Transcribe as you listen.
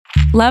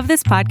Love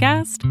this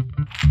podcast?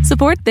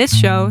 Support this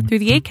show through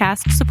the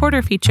Acast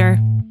supporter feature.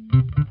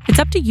 It's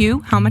up to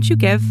you how much you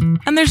give,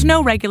 and there's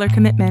no regular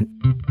commitment.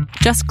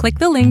 Just click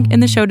the link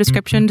in the show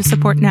description to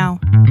support now.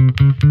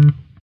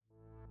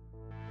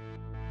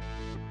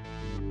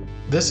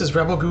 This is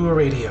Rebel Guru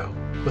Radio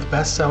with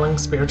best-selling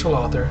spiritual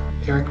author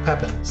Eric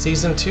Pepin,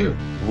 Season 2.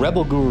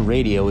 Rebel Guru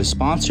Radio is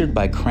sponsored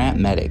by Cramp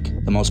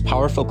Medic, the most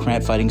powerful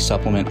cramp fighting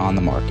supplement on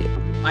the market.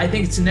 I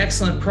think it's an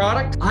excellent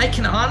product. I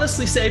can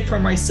honestly say for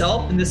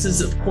myself, and this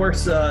is of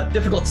course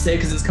difficult to say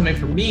because it's coming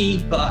from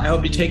me, but I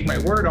hope you take my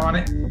word on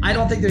it. I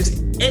don't think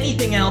there's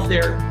anything out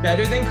there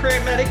better than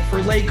Cramp Medic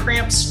for leg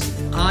cramps.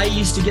 I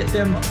used to get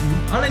them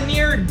on a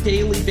near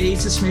daily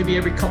basis, maybe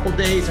every couple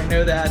days. I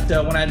know that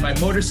when I had my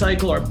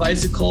motorcycle or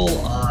bicycle,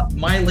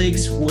 my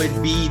legs would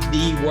be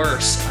the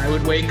worst. I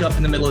would wake up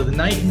in the middle of the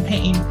night in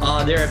pain.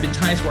 There have been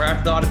times where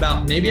I've thought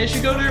about maybe I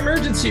should go to the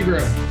emergency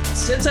room.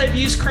 Since I've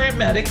used Cramp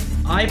Medic,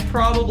 I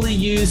probably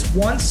use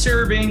one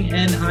serving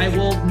and I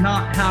will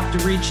not have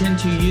to reach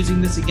into using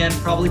this again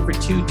probably for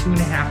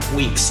 2.5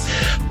 weeks.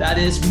 That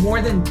is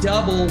more than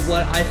double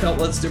what I felt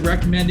was the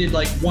recommended,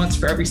 like once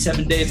for every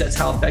 7 days. That's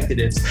how effective it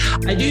is.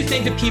 I do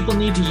think that people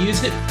need to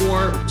use it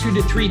for 2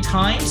 to 3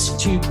 times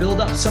to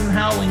build up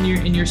somehow in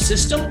your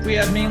system. We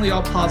have mainly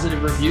all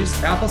positive reviews.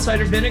 Apple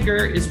cider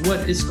vinegar is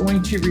what is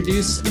going to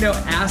reduce,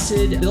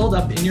 acid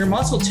buildup in your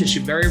muscle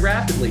tissue very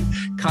rapidly.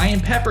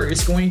 Cayenne pepper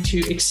is going to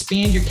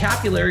expand your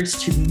capillaries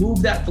to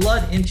move that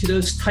blood into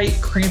those tight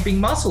cramping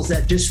muscles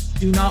that just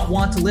do not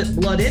want to let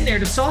blood in there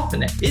to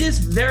soften it. It is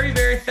very,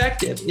 very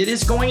effective. It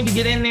is going to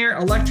get in there,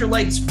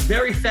 electrolytes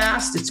very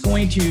fast. It's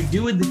going to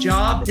do the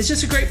job. It's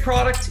just a great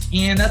product,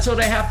 and that's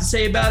what I have to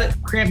say about it.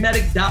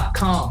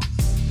 CrampMedic.com.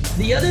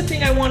 The other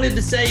thing I wanted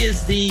to say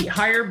is the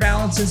Higher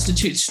Balance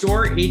Institute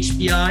store,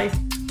 HBI,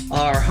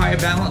 or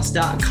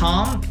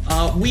higherbalance.com.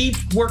 We've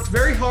worked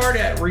very hard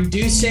at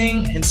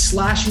reducing and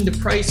slashing the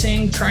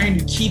pricing, trying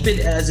to keep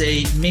it as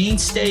a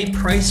mainstay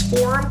price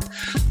for them.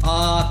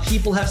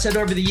 People have said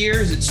over the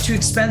years it's too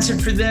expensive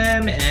for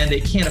them and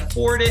they can't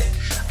afford it.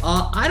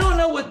 I don't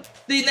know what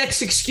the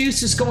next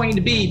excuse is going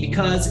to be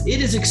because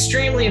it is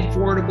extremely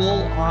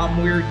affordable.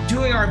 We're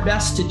doing our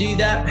best to do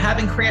that.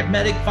 Having Cramp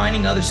Medic,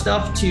 finding other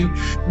stuff to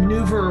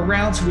maneuver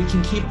around so we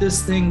can keep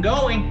this thing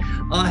going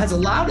has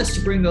allowed us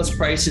to bring those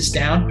prices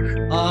down.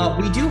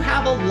 We do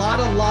have a lot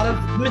of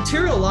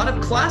material, a lot of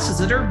classes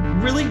that are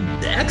really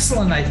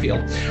excellent, I feel.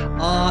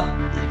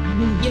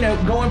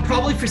 Going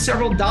probably for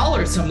several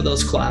dollars, some of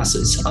those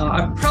classes.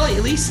 Probably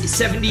at least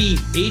 70,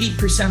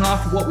 80%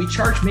 off of what we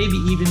charge, maybe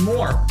even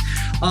more.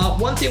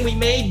 One thing we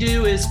may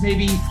do is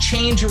maybe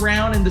change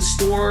around in the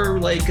store,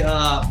 like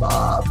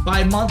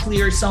bi-monthly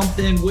or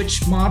something,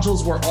 which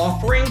modules we're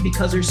offering,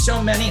 because there's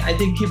so many, I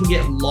think people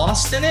get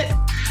lost in it.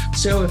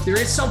 So if there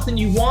is something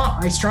you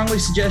want, I strongly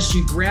suggest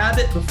you grab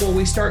it before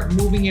we start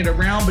moving it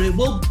around, but it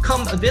will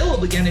come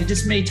available again. It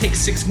just may take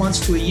 6 months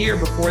to a year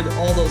before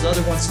all those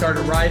other ones start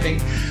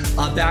arriving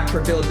back for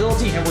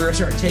availability, and we're going to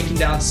start taking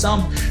down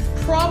some,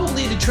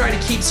 probably to try to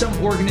keep some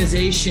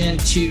organization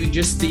to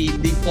just the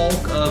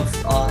bulk of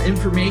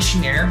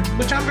information there,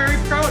 which I'm very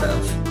proud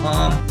of.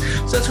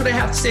 So that's what I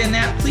have to say on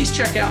that. Please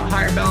check out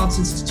Higher Balance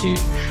Institute,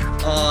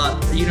 or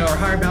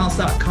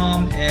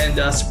higherbalance.com, and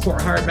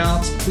support Higher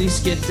Balance.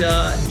 Please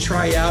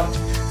try out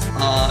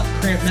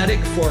Cramp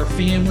Medic for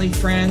family,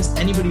 friends,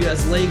 anybody who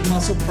has leg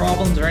muscle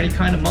problems or any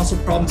kind of muscle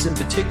problems in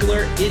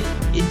particular. It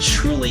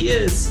truly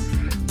is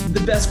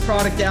the best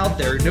product out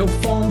there. No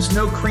foams,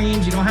 no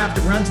creams. You don't have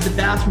to run to the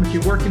bathroom if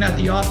you're working at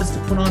the office to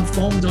put on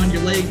foams on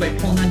your leg by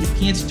pulling on your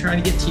pants and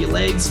trying to get to your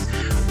legs.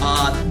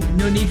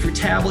 No need for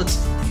tablets.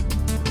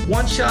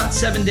 One shot,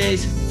 7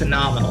 days,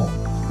 phenomenal.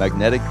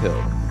 Magnetic Pill,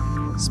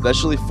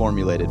 specially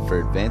formulated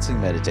for advancing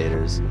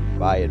meditators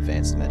by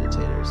advanced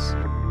meditators.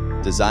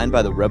 Designed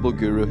by the Rebel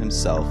Guru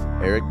himself,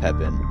 Eric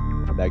Pepin,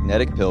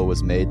 Magnetic Pill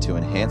was made to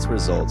enhance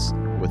results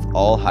with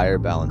all higher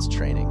balance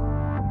training,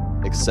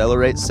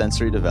 accelerate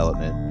sensory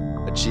development,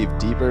 achieve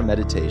deeper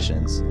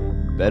meditations,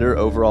 better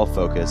overall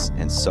focus,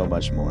 and so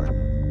much more.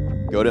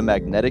 Go to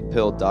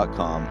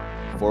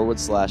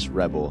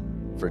magneticpill.com/rebel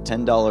for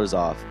 $10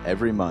 off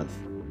every month,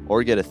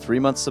 or get a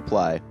 3-month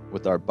supply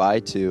with our buy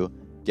 2,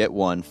 get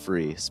 1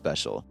 free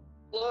special.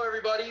 Hello,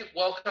 everybody.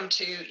 Welcome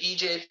to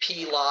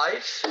EJP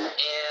Live,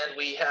 and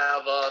we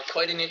have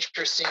quite an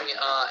interesting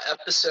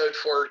episode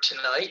for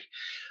tonight.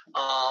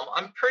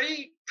 I'm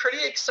pretty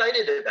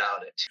excited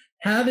about it.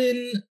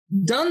 Having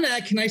done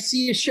that, can I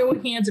see a show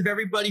of hands of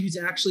everybody who's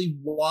actually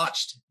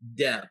watched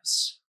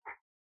Devs?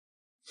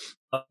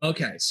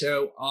 Okay,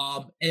 so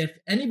if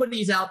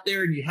anybody's out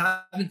there and you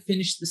haven't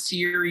finished the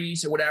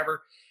series or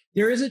whatever,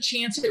 there is a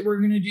chance that we're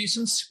going to do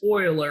some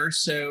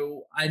spoilers,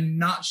 so I'm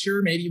not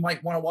sure. Maybe you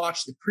might want to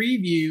watch the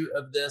preview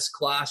of this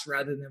class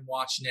rather than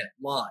watching it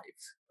live,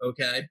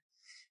 okay?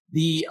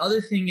 The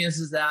other thing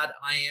is that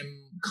I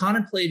am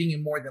contemplating,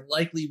 and more than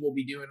likely we'll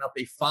be doing up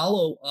a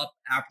follow-up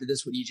after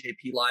this with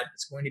EJP Live.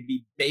 It's going to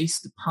be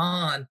based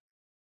upon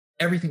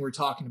everything we're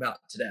talking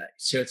about today.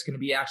 So it's going to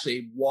be actually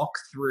a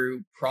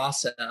walkthrough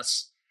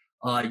process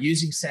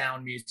using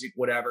sound, music,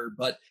 whatever.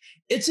 But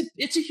it's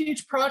a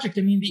huge project.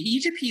 I mean, the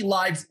EJP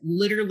lives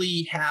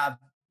literally have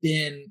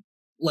been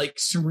like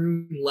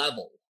Saroon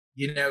level,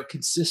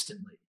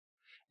 consistently.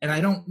 And I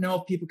don't know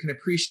if people can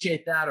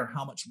appreciate that or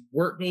how much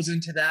work goes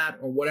into that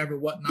or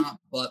whatnot.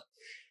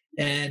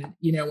 And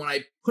when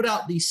I put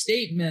out these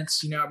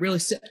statements, I really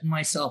set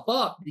myself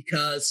up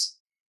because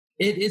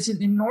it is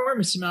an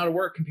enormous amount of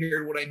work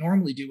compared to what I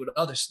normally do with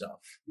other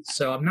stuff.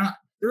 So I'm not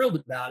thrilled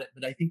about it,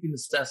 but I think the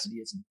necessity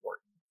is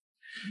important.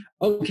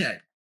 Okay.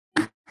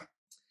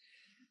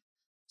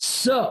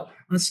 So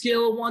on a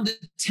scale of 1 to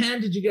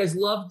 10, did you guys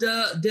love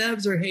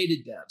devs or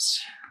hated devs?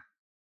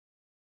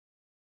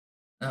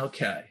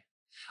 Okay.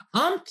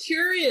 I'm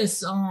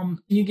curious. Can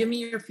you give me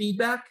your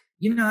feedback?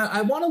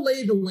 I want to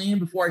lay the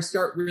land before I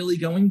start really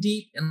going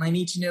deep, and I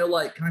need to know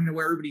like kind of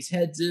where everybody's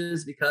heads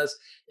is because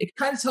it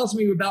kind of tells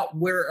me about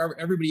where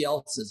everybody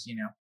else is.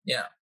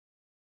 Yeah.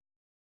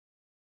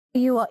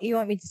 You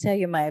want me to tell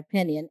you my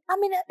opinion? I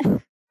mean,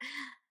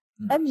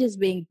 I'm just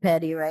being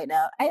petty right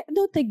now. I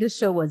don't think the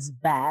show was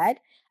bad.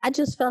 I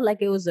just felt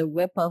like it was a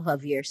ripoff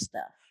of your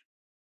stuff.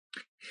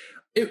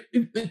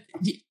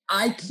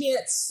 I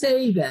can't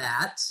say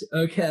that.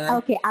 Okay.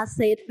 Okay, I'll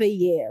say it for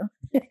you.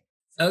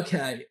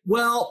 Okay.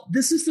 Well,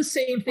 this is the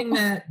same thing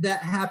that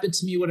happened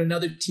to me with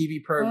another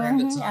TV program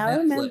that's on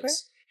Netflix. Remember.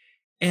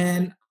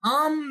 And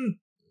I'm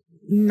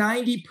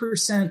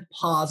 90%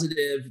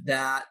 positive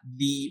that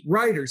the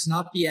writers,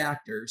 not the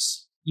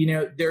actors,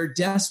 they're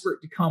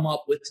desperate to come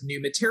up with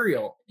new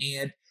material.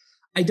 And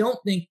I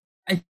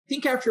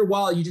think after a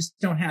while, you just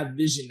don't have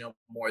vision no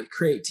more, the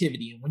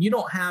creativity. And when you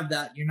don't have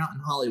that, you're not in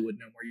Hollywood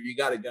no more. You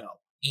got to go.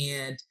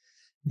 And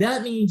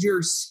that means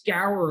you're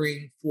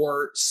scouring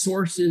for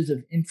sources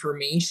of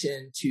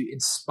information to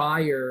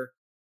inspire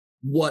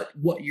what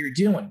you're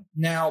doing.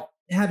 Now,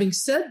 having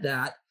said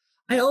that,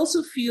 I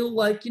also feel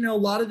like, a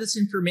lot of this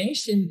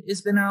information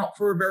has been out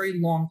for a very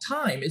long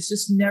time. It's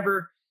just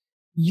never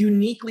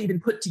uniquely been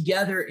put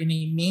together in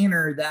a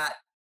manner that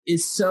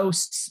is so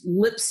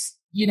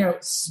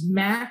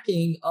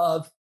smacking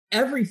of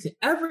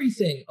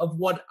everything of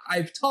what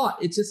I've taught.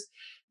 It's just,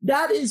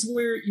 that is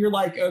where you're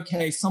like,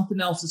 okay, something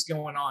else is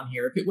going on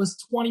here. If it was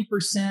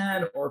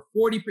 20% or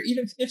 40%,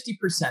 even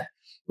 50%,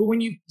 but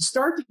when you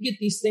start to get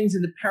these things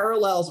and the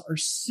parallels are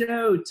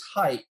so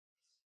tight,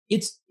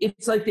 it's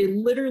like they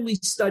literally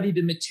studied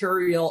the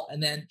material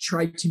and then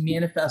tried to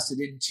manifest it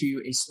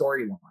into a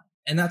storyline.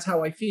 And that's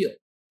how I feel.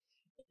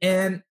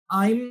 And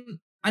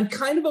I'm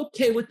kind of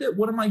okay with it.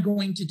 What am I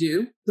going to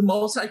do? The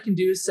most I can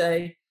do is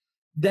say,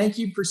 thank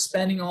you for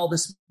spending all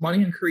this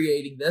money and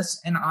creating this,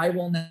 and I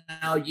will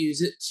now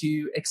use it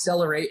to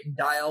accelerate and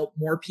dial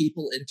more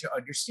people into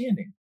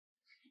understanding.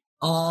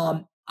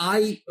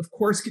 I, of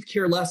course, could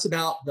care less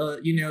about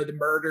the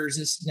murders,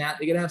 this and that.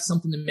 They got to have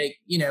something to make,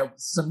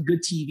 some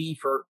good TV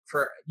for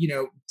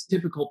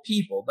typical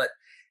people. But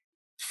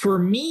for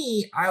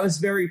me, I was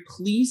very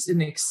pleased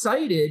and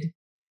excited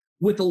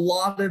with a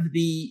lot of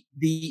the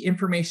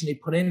information they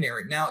put in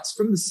there. Now, it's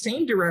from the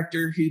same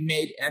director who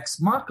made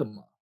Ex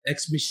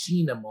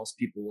Machina, most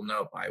people will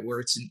know by, where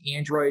it's an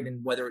android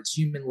and whether it's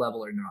human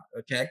level or not.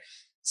 Okay,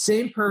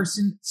 same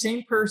person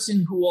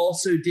who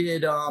also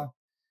did.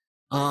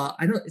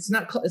 It's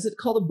not. Is it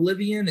called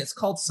Oblivion? It's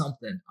called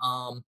something.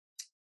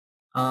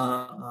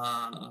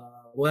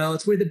 Well,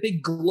 it's where the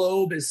big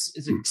globe is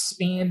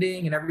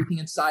expanding and everything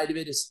inside of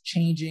it is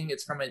changing.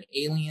 It's from an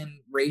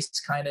alien race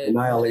kind of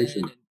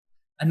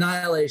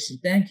Annihilation.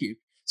 Thank you.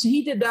 So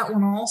he did that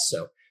one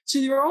also. So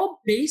they're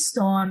all based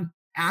on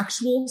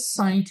actual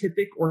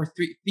scientific or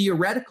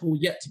theoretical,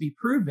 yet to be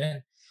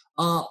proven,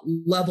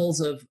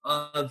 levels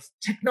of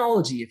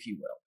technology, if you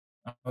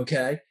will.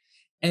 Okay.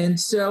 And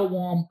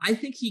so I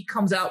think he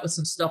comes out with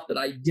some stuff that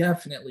I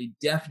definitely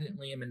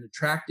am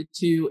attracted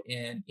to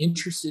and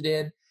interested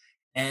in.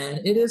 And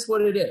it is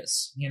what it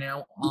is,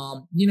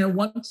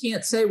 one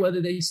can't say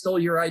whether they stole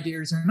your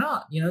ideas or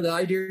not. The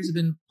ideas have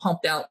been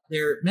pumped out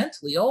there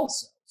mentally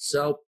also.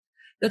 So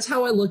that's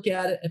how I look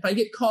at it. If I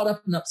get caught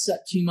up and upset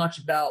too much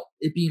about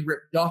it being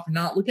ripped off or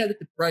not, look at it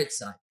the bright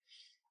side.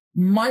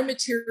 My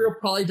material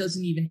probably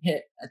doesn't even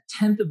hit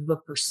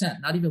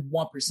 0.1%, not even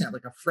 1%,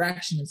 like a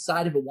fraction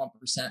inside of a 1%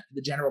 for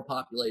the general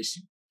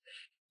population.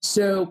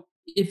 So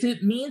if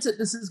it means that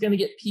this is going to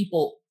get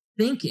people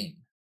thinking,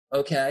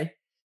 okay,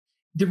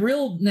 the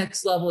real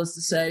next level is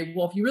to say,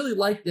 well, if you really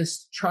like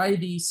this, try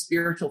the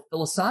spiritual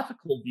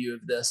philosophical view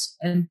of this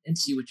and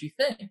see what you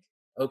think.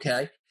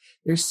 Okay.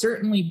 There's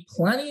certainly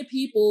plenty of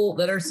people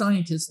that are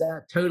scientists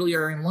that totally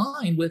are in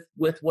line with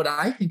what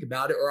I think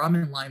about it, or I'm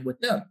in line with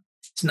them.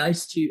 It's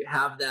nice to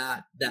have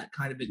that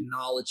kind of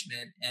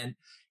acknowledgement. And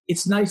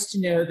it's nice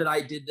to know that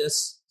I did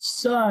this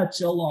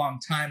such a long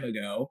time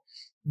ago,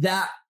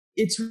 that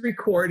it's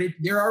recorded.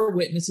 There are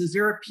witnesses.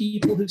 There are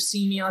people who've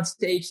seen me on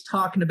stage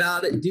talking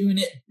about it, doing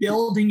it,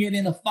 building it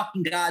in a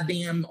fucking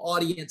goddamn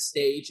audience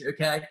stage.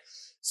 Okay.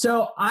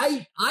 So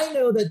I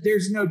know that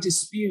there's no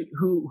dispute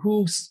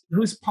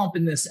who's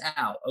pumping this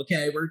out.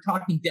 Okay. We're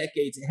talking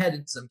decades ahead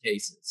in some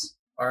cases.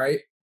 All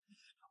right.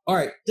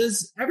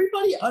 Does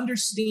everybody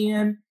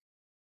understand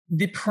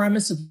the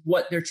premise of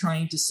what they're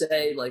trying to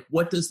say, like,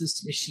 what does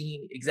this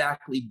machine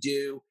exactly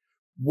do?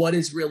 What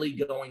is really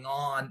going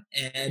on?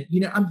 And,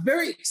 I'm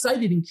very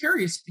excited and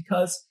curious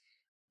because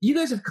you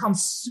guys have come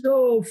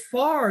so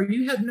far.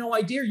 You have no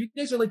idea. You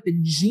guys are like the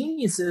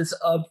geniuses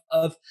of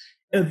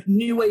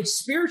new age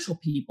spiritual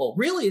people.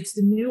 Really, it's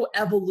the new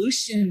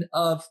evolution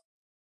of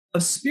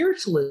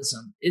spiritualism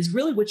is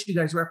really what you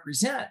guys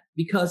represent,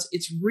 because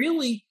it's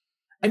really,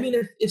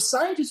 if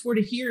scientists were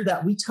to hear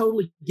that we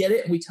totally get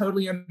it and we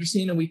totally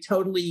understand and we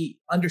totally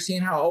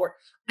understand how it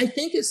works, I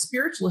think as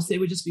spiritualists, they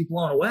would just be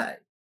blown away,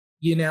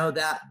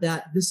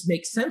 that this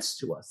makes sense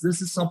to us.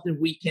 This is something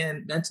we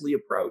can mentally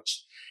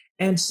approach.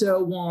 And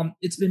so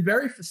it's been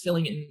very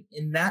fulfilling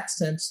in that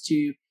sense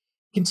to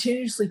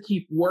continuously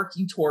keep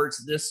working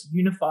towards this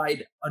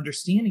unified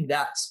understanding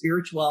that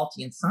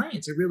spirituality and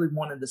science are really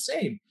one and the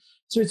same.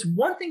 So it's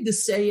one thing to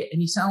say it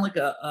and you sound like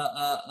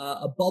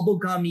a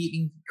bubblegum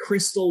eating,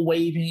 crystal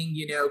waving,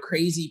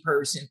 crazy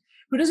person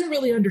who doesn't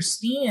really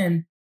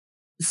understand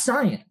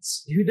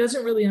science, who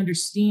doesn't really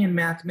understand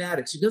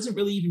mathematics, who doesn't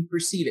really even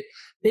perceive it.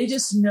 They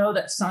just know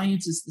that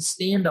science is the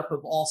stand-up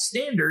of all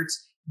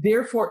standards.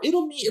 Therefore,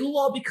 it'll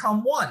all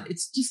become one.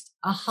 It's just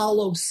a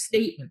hollow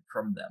statement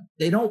from them.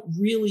 They don't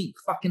really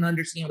fucking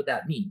understand what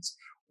that means,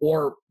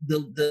 or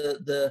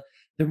the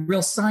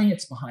real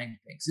science behind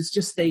things. It's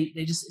just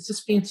it's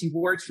just fancy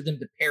words for them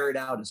to parrot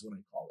out, is what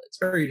I call it. It's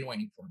very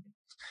annoying for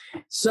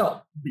me.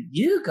 So, but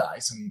you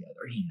guys, on the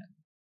other hand,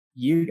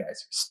 you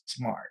guys are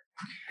smart.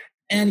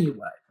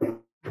 Anyway,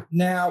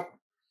 now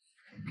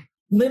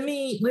let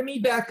me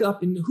back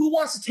up, and who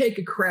wants to take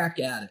a crack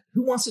at it?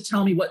 Who wants to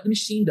tell me what the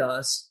machine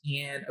does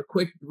and a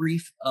quick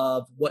brief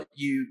of what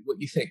you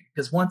think?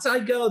 Because once I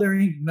go, there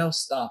ain't no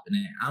stopping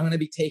it. I'm going to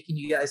be taking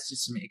you guys to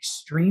some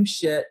extreme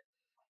shit,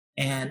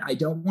 and I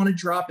don't want to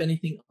drop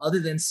anything other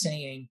than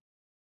saying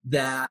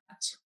that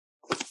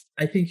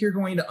I think you're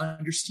going to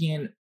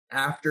understand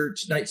after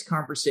tonight's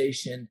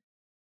conversation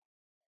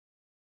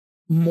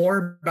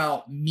more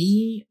about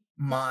me,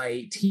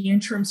 my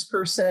tantrums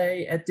per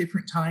se at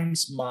different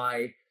times,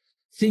 my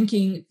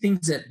thinking,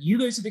 things that you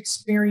guys have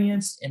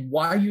experienced and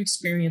why you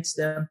experienced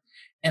them.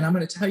 And I'm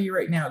going to tell you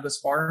right now, it goes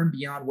far and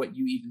beyond what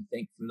you even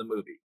think from the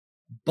movie.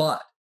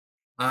 But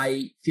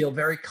I feel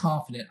very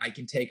confident I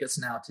can take us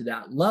now to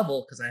that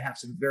level because I have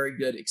some very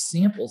good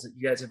examples that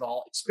you guys have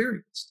all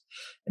experienced.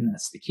 And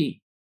that's the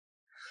key.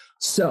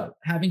 So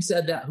having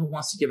said that, who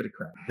wants to give it a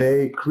crack?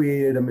 They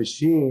created a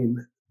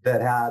machine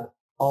that had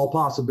all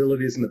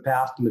possibilities in the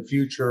past and the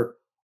future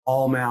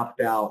all mapped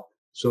out.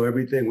 So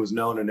everything was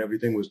known and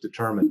everything was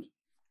determined.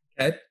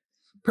 Okay,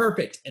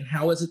 perfect. And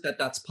how is it that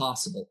that's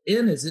possible?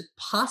 And is it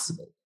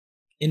possible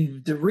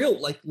in the real,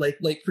 like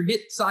forget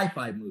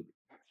sci-fi movie?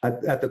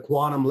 At the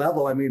quantum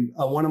level,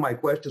 one of my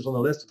questions on the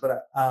list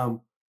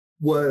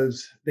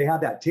was they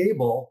had that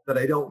table that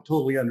I don't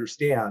totally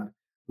understand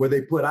where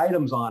they put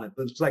items on it,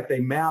 but it's like they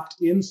mapped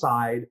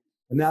inside,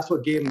 and that's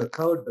what gave them the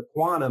code, the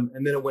quantum,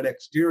 and then it went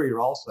exterior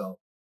also.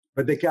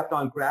 But they kept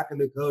on cracking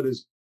the code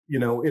as,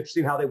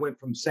 interesting how they went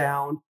from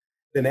sound,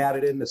 then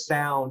added in the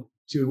sound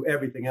to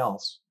everything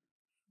else.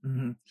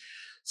 Mm-hmm.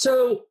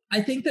 So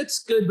I think that's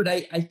good, but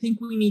I think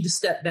we need to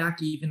step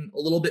back even a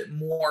little bit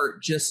more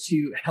just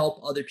to help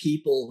other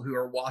people who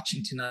are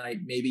watching tonight.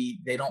 Maybe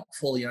they don't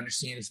fully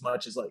understand as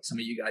much as like some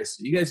of you guys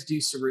do. You guys do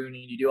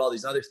Saruni and you do all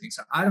these other things.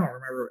 So I don't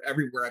remember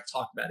everywhere I've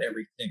talked about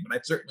everything, but I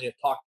certainly have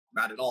talked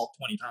about it all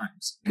 20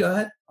 times. Go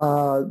ahead.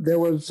 There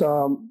was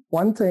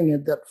one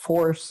thing that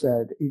Forrest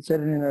said. He said,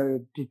 in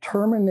a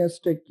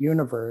deterministic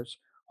universe,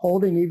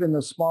 holding even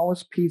the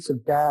smallest piece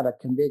of data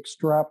can be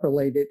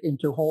extrapolated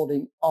into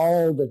holding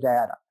all the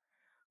data.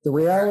 The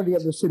reality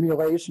of the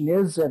simulation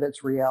is that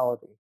it's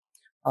reality.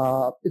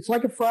 It's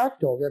like a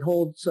fractal that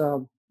holds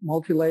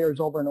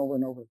multi-layers over and over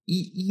and over.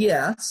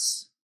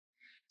 Yes.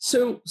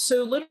 So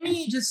let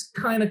me just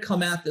kind of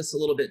come at this a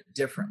little bit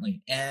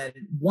differently. And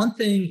one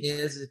thing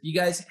is, if you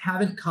guys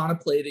haven't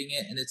contemplating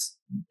it and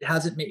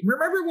hasn't made,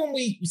 remember when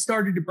we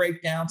started to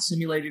break down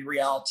simulated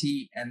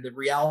reality and the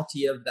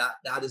reality of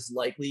that is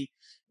likely,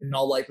 in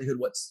all likelihood,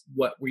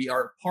 what we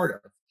are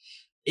part of.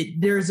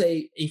 There's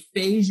a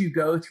phase you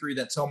go through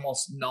that's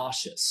almost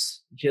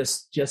nauseous,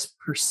 just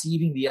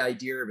perceiving the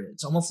idea of it.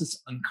 It's almost this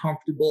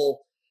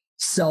uncomfortable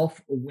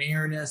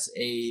self-awareness,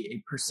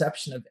 a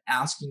perception of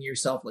asking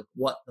yourself, like,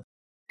 what the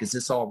fuck, is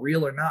this all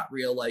real or not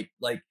real? Like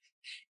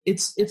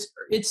it's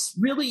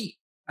really,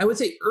 I would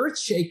say, earth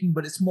shaking,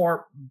 but it's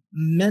more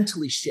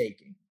mentally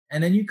shaking.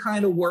 And then you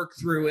kind of work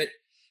through it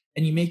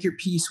and you make your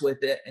peace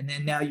with it. And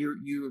then now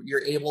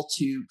you're able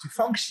to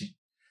function.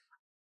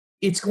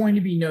 It's going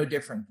to be no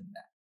different than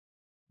that.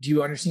 Do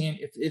you understand?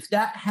 If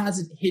that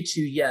hasn't hit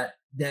you yet,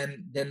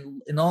 then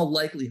in all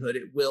likelihood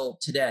it will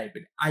today.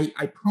 But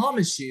I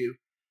promise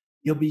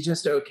you'll be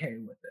just okay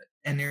with it.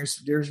 And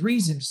there's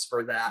reasons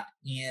for that.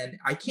 And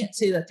I can't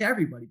say that to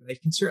everybody, but I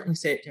can certainly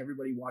say it to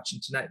everybody watching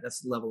tonight.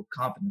 That's the level of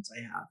confidence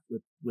I have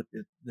with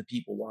the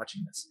people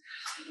watching this.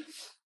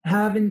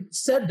 Having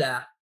said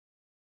that,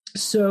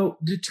 so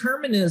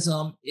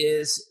determinism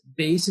is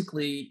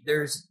basically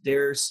there's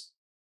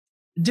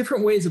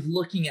different ways of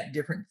looking at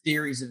different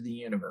theories of the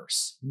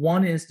universe.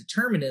 One is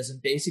determinism,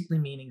 basically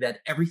meaning that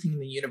everything in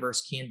the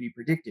universe can be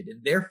predicted.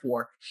 And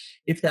therefore,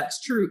 if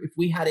that's true, if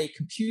we had a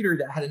computer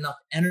that had enough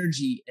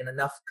energy and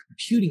enough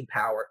computing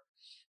power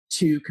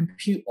to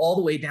compute all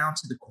the way down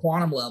to the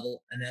quantum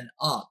level and then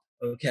up,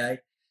 okay,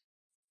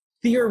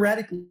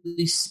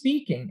 theoretically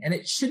speaking, and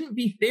it shouldn't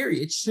be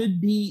theory, it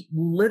should be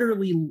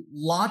literally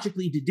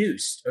logically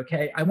deduced,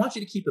 okay? I want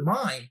you to keep in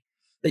mind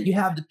that you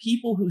have the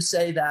people who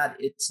say that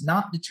it's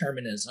not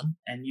determinism,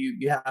 and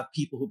you have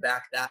people who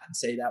back that and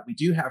say that we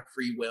do have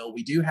free will,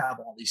 we do have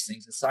all these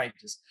things as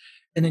scientists.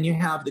 And then you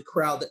have the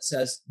crowd that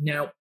says,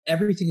 no,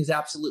 everything is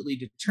absolutely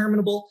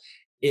determinable.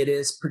 It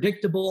is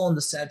predictable in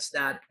the sense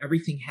that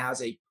everything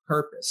has a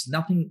purpose.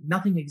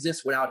 Nothing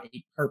exists without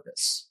a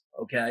purpose,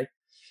 okay?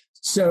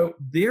 So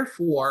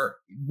therefore,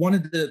 one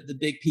of the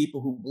big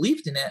people who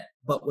believed in it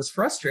but was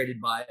frustrated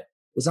by it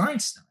was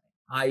Einstein.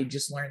 I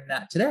just learned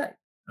that today,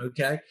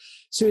 okay?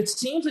 So it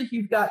seems like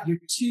you've got your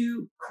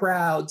two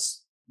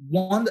crowds,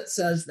 one that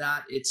says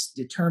that it's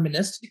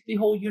deterministic, the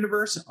whole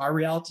universe, our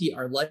reality,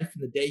 our life,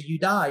 from the day you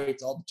die,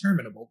 it's all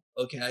determinable,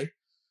 okay?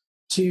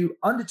 To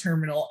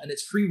undeterminable, and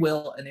it's free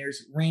will, and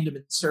there's random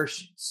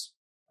insertions,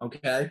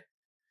 okay?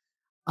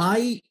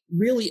 I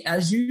really,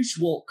 as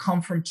usual,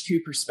 come from two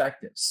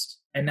perspectives.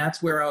 And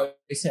that's where I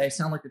say I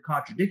sound like a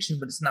contradiction,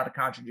 but it's not a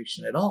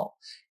contradiction at all.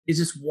 It's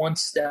just one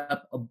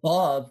step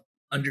above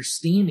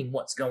understanding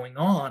what's going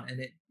on.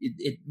 And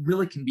it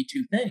really can be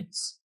two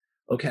things.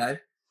 Okay.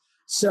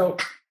 So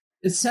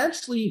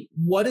essentially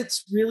what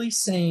it's really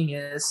saying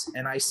is,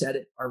 and I said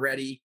it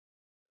already,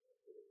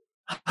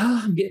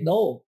 I'm getting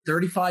old.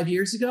 35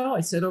 years ago, I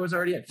said I was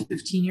already at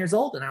 15 years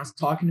old, and I was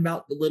talking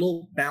about the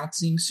little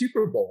bouncing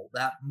Super Bowl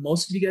that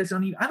most of you guys I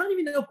don't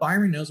even know if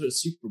Byron knows what a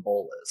Super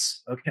Bowl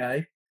is.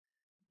 Okay.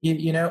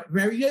 You know,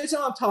 remember, you guys know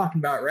what I'm talking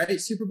about, right?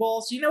 Super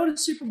Bowls. Do you know what a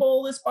Super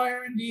Bowl is,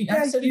 Byron?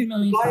 I've said it a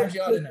million times.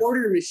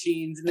 Order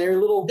machines, and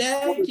they're little.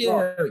 Thank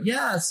you.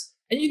 Yes.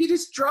 And you can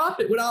just drop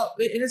it without,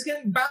 and it's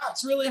going to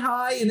bounce really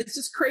high, and it's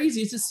just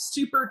crazy. It's just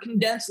super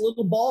condensed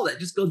little ball that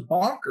just goes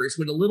bonkers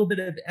with a little bit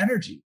of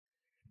energy.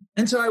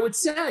 And so I would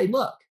say,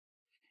 look,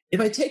 if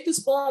I take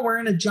this ball, we're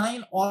in a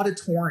giant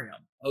auditorium,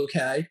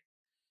 okay?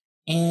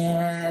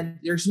 And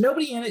there's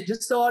nobody in it,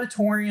 just the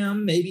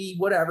auditorium, maybe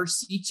whatever,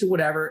 seats or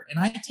whatever. And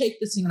I take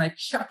this thing and I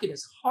chuck it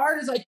as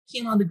hard as I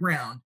can on the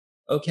ground,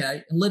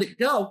 okay, and let it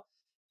go.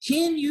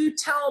 Can you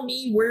tell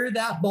me where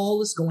that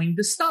ball is going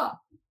to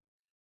stop?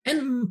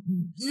 And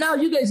now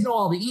you guys know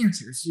all the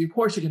answers. So of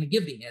course, you're going to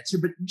give the answer.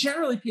 But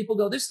generally, people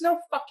go, there's no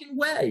fucking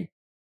way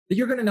that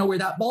you're going to know where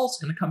that ball's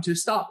going to come to a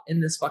stop in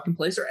this fucking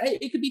place. Or, hey,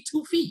 it could be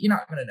 2 feet. You're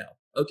not going to know,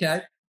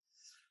 okay?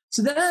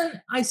 So then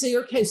I say,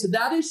 okay, so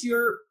that is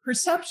your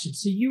perception.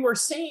 So you are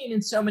saying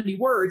in so many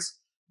words,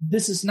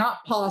 this is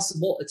not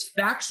possible. It's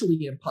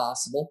factually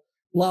impossible,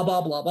 blah,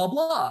 blah, blah, blah,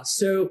 blah.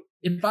 So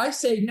if I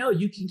say, no,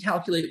 you can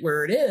calculate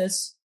where it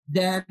is,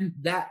 then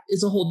that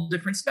is a whole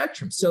different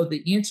spectrum. So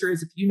the answer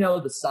is, if you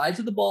know the size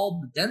of the ball,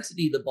 the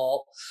density of the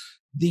ball,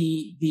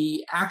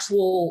 the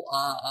actual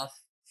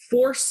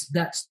force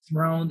that's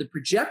thrown, the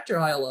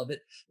projectile of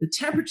it, the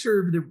temperature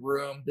of the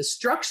room, the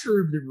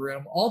structure of the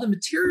room, all the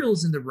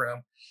materials in the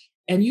room,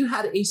 and you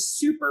had a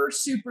super,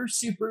 super,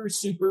 super,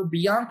 super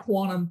beyond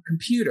quantum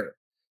computer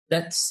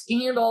that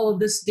scanned all of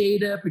this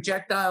data,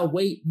 projectile,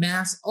 weight,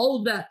 mass, all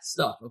of that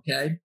stuff,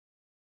 okay?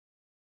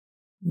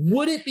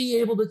 Would it be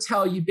able to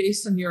tell you,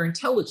 based on your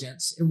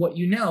intelligence and what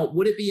you know,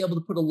 would it be able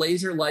to put a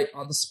laser light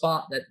on the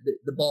spot that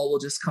the ball will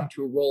just come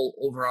to a roll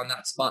over on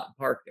that spot and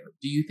park there?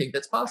 Do you think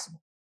that's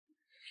possible?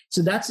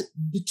 So that's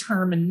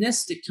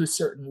deterministic to a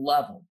certain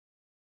level.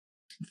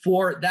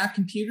 For that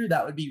computer,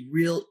 that would be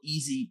real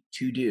easy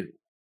to do.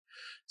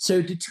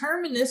 So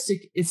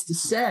deterministic is to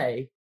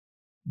say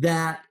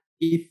that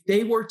if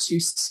they were to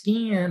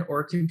scan, or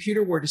a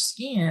computer were to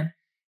scan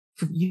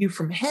you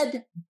from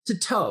head to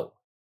toe,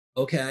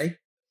 okay,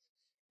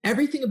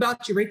 everything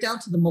about you, right down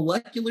to the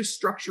molecular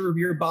structure of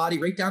your body,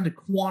 right down to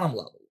quantum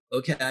level,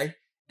 okay,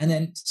 and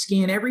then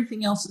scan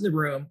everything else in the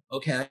room,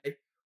 okay,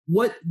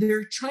 what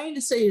they're trying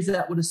to say is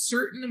that with a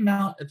certain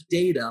amount of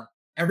data,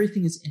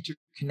 everything is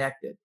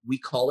interconnected. We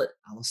call it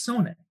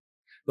allosoning.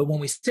 But when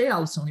we say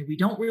allosoning, we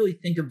don't really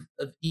think of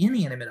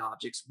inanimate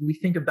objects. We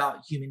think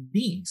about human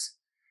beings.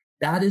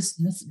 That's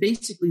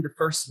basically the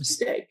first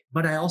mistake.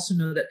 But I also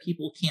know that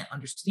people can't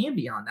understand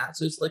beyond that.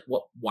 So it's like,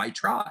 well, why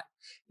try? But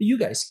you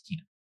guys can,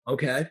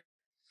 okay?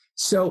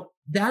 So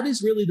that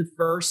is really the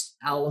first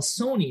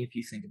allosoning, if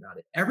you think about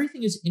it.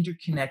 Everything is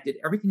interconnected.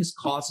 Everything is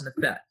cause and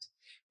effect,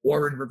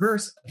 or in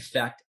reverse,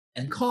 effect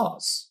and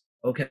cause,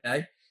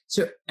 okay?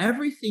 So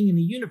everything in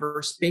the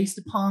universe, based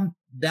upon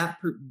that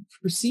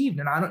perceived,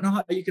 and I don't know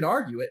how you could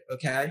argue it,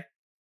 okay,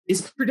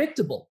 is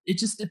predictable. It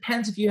just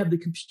depends if you have the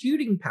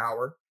computing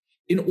power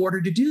in order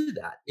to do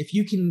that. If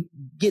you can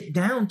get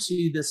down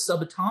to the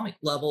subatomic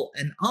level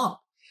and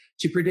up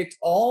to predict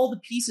all the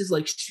pieces,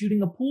 like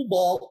shooting a pool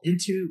ball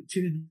into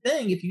the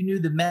thing, if you knew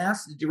the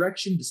mass, the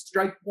direction, the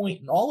strike point,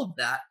 and all of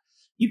that,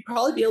 you'd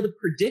probably be able to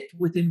predict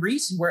within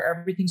reason where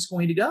everything's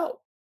going to go.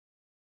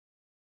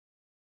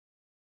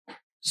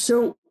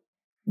 So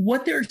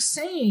what they're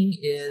saying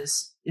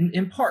is,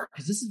 in part,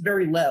 because this is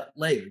very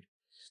layered,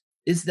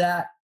 is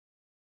that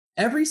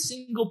every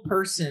single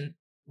person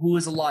who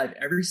is alive,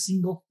 every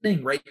single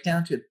thing, right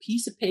down to a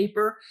piece of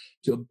paper,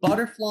 to a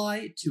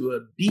butterfly, to a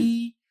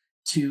bee,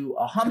 to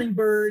a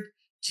hummingbird,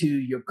 to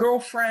your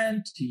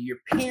girlfriend, to your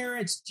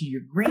parents, to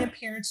your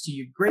grandparents, to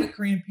your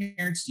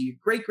great-grandparents, to your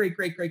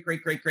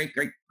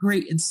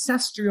great-great-great-great-great-great-great-great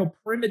ancestral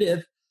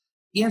primitive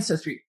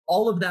ancestry,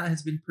 all of that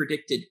has been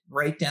predicted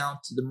right down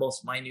to the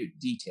most minute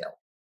detail.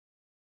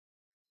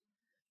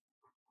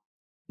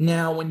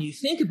 Now, when you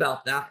think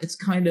about that, it's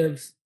kind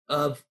of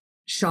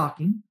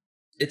shocking.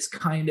 It's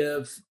kind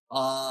of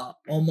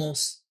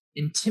almost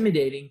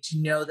intimidating to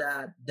know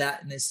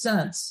that in a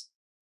sense,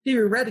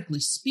 theoretically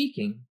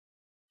speaking,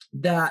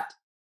 that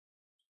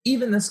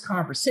even this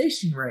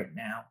conversation right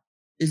now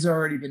has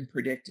already been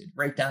predicted,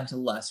 right down to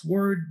the last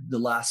word, the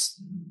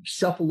last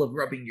shuffle of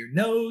rubbing your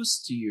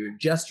nose, to your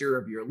gesture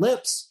of your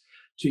lips,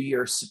 to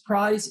your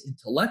surprise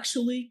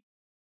intellectually.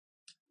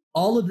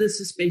 All of this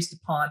is based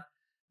upon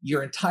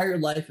your entire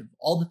life of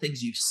all the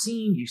things you've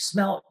seen, you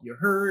smelt, you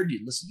heard,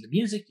 you listened to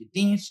music, you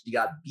danced, you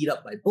got beat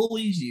up by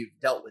bullies, you've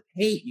dealt with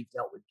hate, you've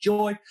dealt with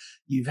joy,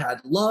 you've had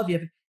love.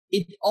 It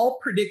all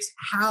predicts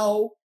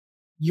how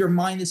your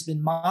mind has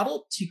been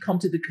modeled to come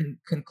to the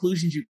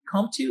conclusions you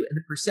come to and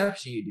the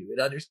perception you do.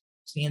 It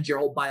understands your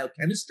whole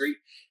biochemistry,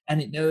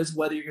 and it knows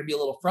whether you're going to be a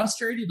little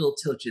frustrated, it'll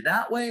tilt you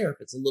that way, or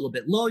if it's a little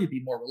bit low, you'll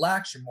be more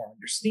relaxed, you're more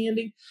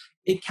understanding.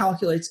 It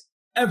calculates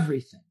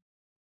everything.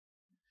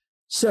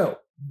 So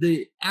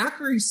the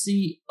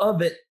accuracy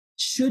of it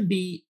should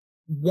be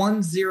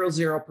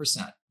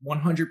 100%,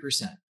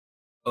 100%,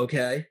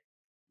 okay?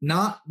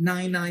 Not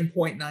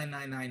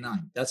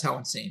 99.9999. That's how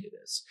insane it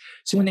is.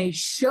 So when they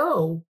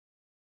show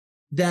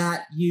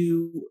that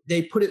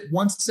they put it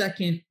 1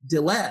 second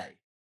delay,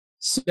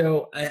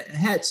 so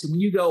ahead. So when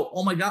you go,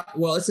 oh my God,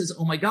 well, it says,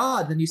 oh my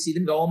God, then you see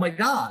them go, oh my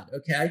God,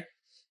 okay?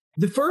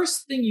 The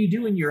first thing you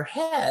do in your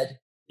head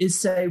is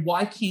say,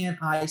 why can't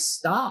I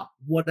stop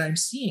what I'm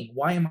seeing?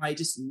 Why am I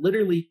just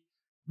literally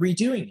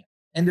redoing it?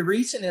 And the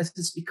reason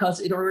is because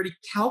it already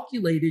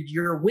calculated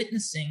your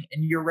witnessing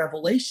and your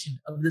revelation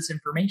of this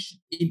information.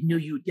 It knew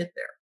you would get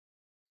there.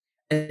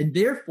 And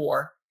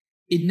therefore,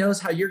 it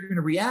knows how you're going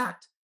to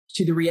react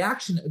to the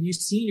reaction of you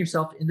seeing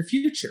yourself in the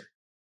future.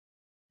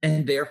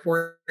 And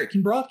therefore, it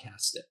can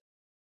broadcast it.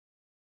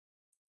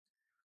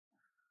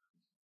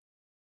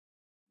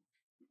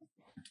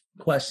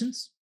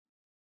 Questions?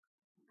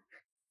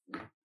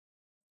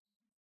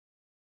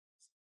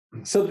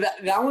 So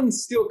that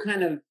one's still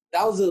that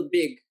was a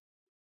big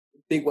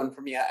one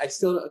for me. I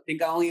still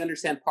think I only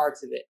understand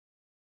parts of it.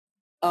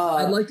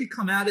 I'd like to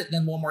come at it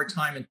then one more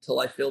time until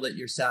I feel that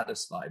you're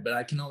satisfied, but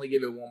I can only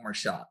give it one more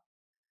shot.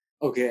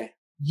 Okay.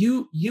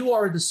 You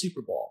are the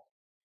Super Bowl.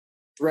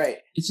 Right.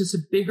 It's just a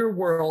bigger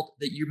world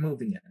that you're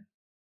moving in.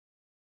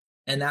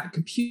 And that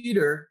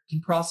computer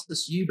can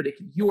process you, but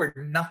you are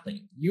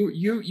nothing. You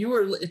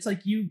are, it's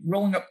like you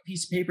rolling up a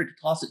piece of paper to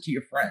toss it to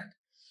your friend.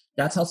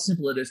 That's how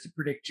simple it is to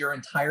predict your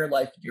entire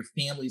life and your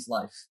family's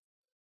life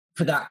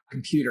for that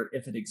computer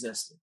if it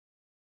existed.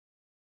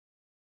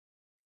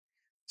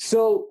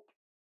 So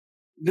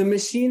the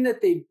machine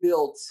that they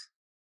built,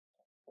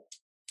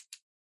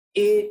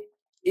 it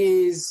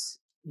is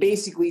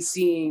basically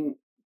seeing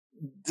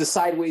the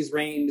sideways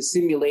rain, the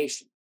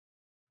simulation.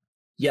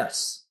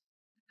 Yes.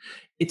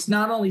 It's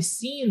not only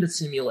seeing the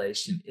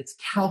simulation, it's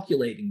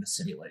calculating the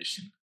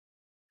simulation.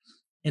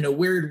 In a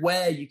weird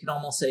way, you can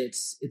almost say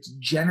it's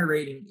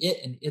generating it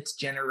and it's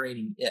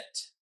generating it.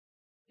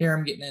 Here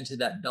I'm getting into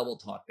that double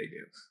talk they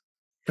do.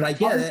 But I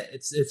get it.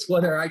 It's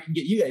whether I can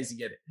get you guys to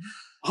get it.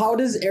 How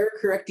does error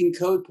correcting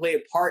code play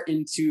a part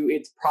into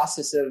its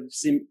process of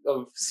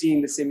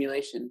seeing the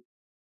simulation?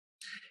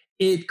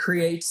 It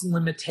creates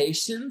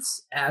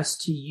limitations as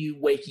to you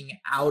waking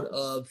out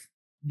of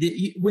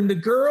when the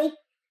girl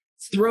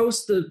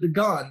throws the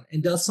gun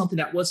and does something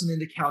that wasn't in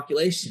the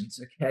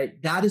calculations, okay?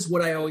 That is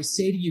what I always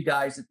say to you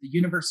guys, that the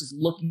universe is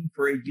looking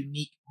for a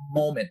unique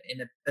moment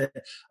and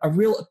a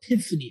real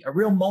epiphany, a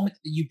real moment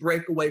that you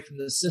break away from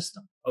the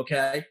system,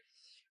 okay?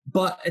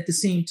 But at the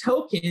same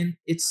token,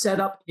 it set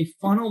up a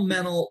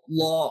fundamental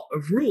law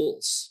of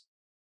rules.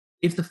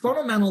 If the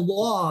fundamental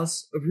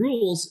laws of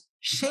rules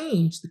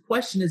change, the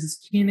question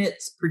is can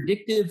its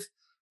predictive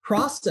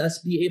process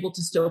be able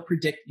to still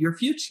predict your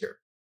future?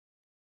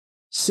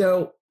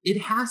 So it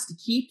has to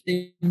keep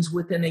things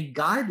within a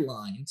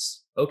guidelines,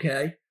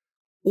 okay?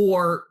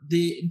 Or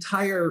the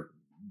entire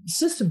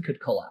system could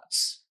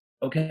collapse,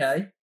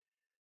 okay?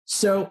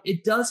 So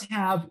it does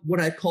have what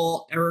I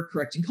call error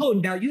correcting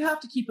code. Now you have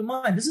to keep in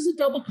mind, this is a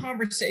double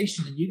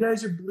conversation and you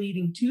guys are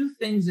bleeding two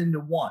things into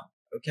one,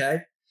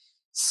 okay?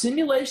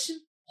 Simulation,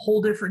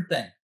 whole different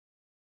thing,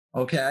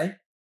 okay?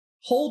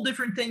 Whole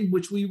different thing,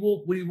 which we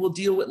will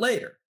deal with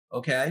later,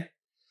 okay?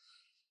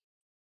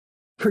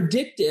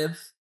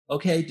 Predictive,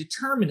 okay,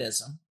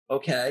 determinism,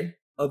 okay,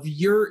 of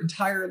your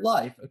entire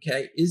life,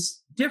 okay,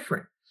 is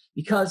different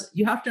because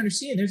you have to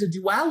understand there's a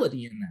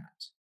duality in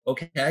that,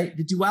 okay?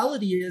 The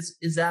duality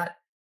is that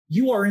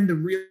you are in the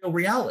real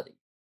reality.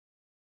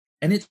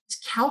 And it's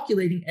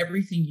calculating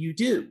everything you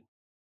do.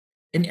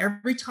 And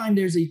every time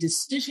there's a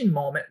decision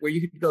moment where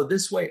you could go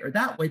this way or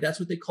that way, that's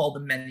what they call the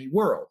many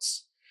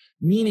worlds.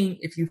 Meaning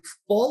if you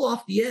fall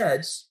off the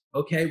edge,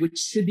 okay, which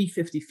should be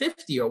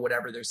 50-50 or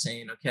whatever they're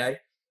saying, okay,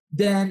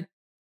 then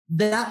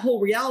that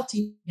whole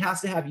reality has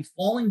to have you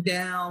falling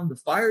down, the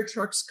fire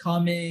trucks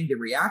coming, the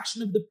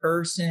reaction of the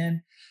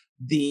person,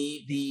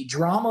 the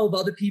drama of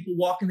other people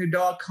walking their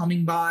dog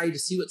coming by to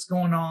see what's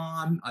going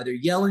on, either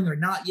yelling or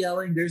not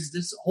yelling. There's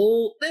this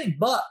whole thing.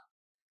 But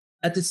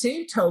at the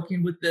same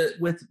token, with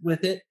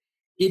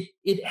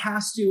it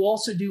has to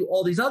also do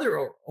all these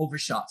other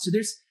overshots. So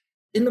there's,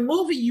 in the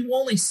movie, you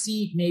only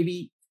see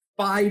maybe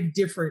 5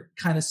 different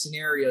kind of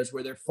scenarios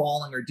where they're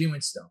falling or doing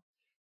stuff.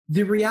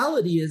 The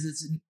reality is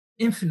it's an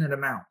infinite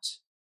amount.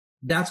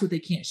 That's what they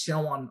can't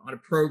show on a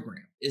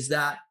program, is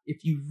that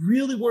if you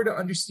really were to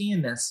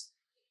understand this,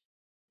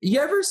 you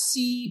ever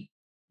see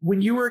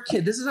when you were a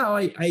kid, this is how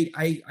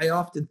I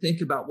often think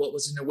about what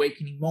was an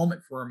awakening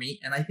moment for me,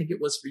 and I think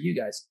it was for you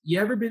guys. You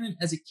ever been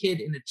as a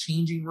kid in a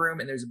changing room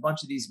and there's a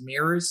bunch of these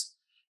mirrors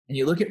and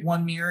you look at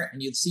one mirror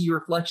and you see your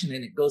reflection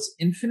and it goes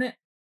infinite?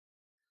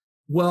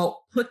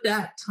 Well, put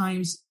that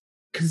times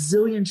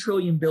gazillion,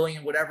 trillion,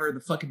 billion, whatever the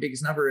fucking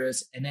biggest number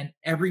is, and then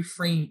every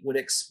frame would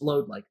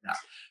explode like that.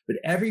 But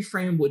every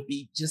frame would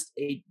be just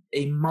a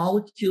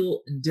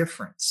molecule in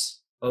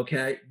difference,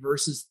 okay,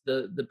 versus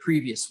the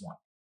previous one,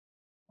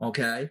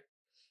 okay?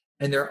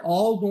 And they're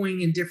all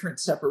going in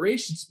different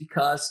separations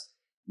because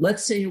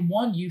let's say in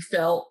one you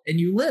fell and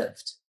you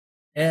lived,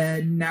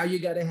 and now you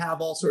got to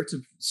have all sorts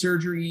of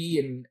surgery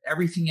and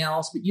everything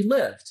else, but you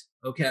lived,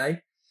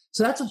 okay?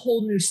 So that's a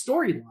whole new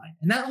storyline.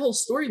 And that whole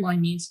storyline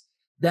means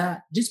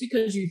that just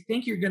because you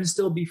think you're going to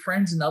still be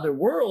friends in other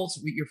worlds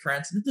with your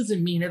friends, that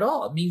doesn't mean at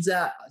all. It means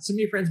that some of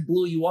your friends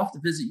blew you off to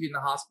visit you in the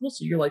hospital.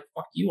 So you're like,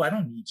 fuck you, I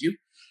don't need you.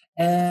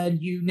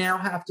 And you now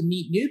have to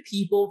meet new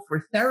people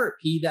for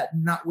therapy that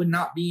would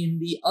not be in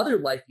the other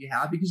life you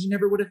have because you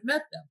never would have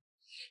met them.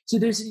 So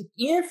there's an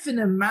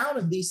infinite amount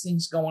of these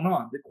things going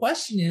on. The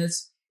question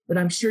is, that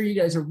I'm sure you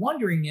guys are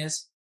wondering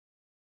is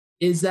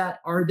that,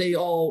 are they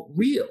all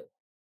real?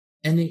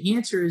 And the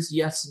answer is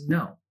yes and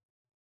no.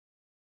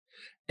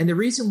 And the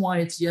reason why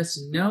it's yes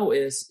and no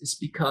is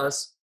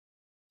because,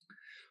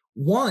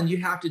 one, you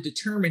have to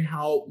determine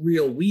how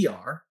real we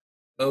are,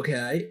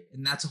 okay?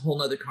 And that's a whole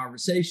nother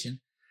conversation.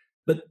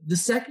 But the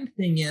second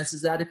thing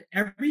is that if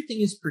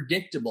everything is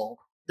predictable,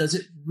 does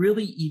it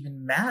really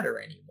even matter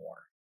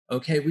anymore?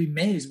 Okay, we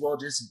may as well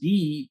just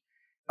be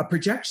a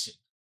projection,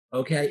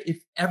 okay? If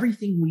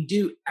everything we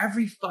do,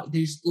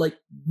 there's like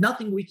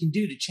nothing we can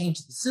do to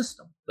change the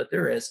system, but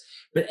there is.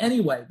 But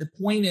anyway, the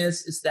point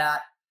is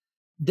that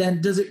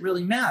then does it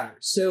really matter?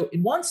 So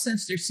in one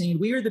sense, they're saying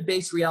we are the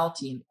base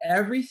reality and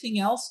everything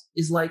else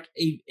is like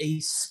a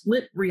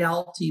split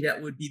reality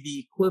that would be the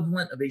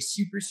equivalent of a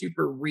super,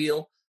 super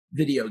real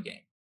video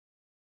game.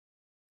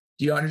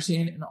 Do you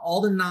understand? And all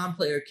the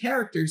non-player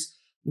characters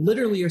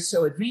literally are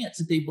so advanced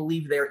that they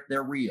believe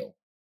they're real.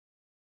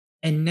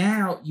 And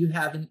now you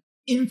have an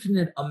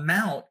infinite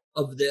amount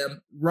of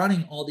them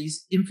running all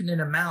these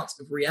infinite amounts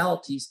of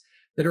realities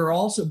that are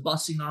also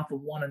busting off of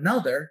one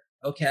another,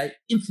 okay,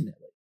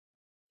 infinitely.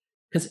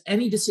 Because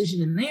any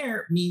decision in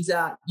there means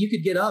that you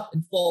could get up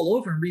and fall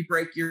over and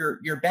re-break your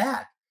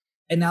back.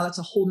 And now that's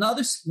a whole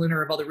nother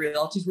splinter of other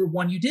realities where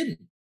one you didn't.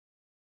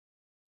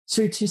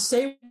 So to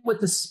say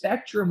what the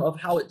spectrum of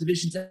how it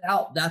divisions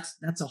out,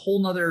 that's a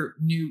whole nother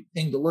new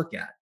thing to look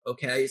at,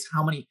 okay, is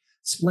how many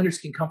splinters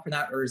can come from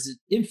that, or is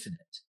it infinite?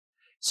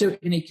 So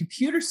in a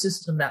computer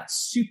system that's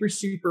super,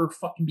 super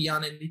fucking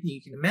beyond anything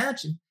you can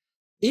imagine,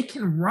 it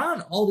can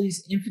run all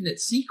these infinite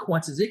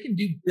sequences. It can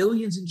do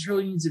billions and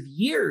trillions of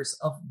years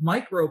of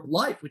microbe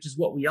life, which is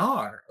what we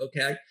are,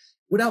 okay,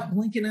 without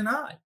blinking an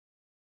eye.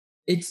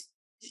 It's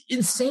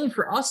insane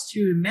for us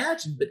to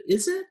imagine, but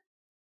is it?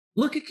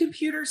 Look at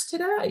computers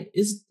today.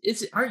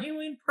 Aren't you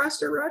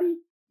impressed already?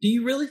 Do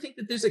you really think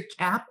that there's a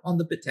cap on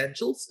the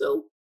potential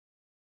still?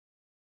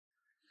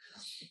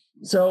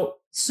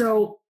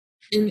 So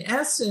in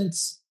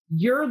essence,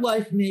 your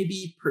life may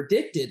be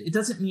predicted. It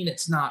doesn't mean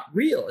it's not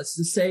real. It's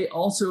to say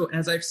also,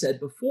 as I've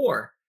said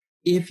before,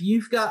 if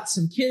you've got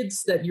some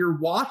kids that you're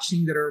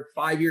watching that are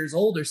 5 years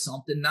old or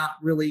something, not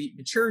really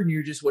mature, and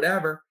you're just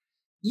whatever,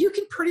 you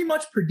can pretty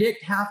much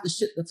predict half the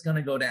shit that's going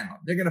to go down.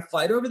 They're going to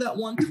fight over that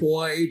one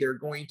toy. They're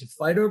going to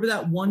fight over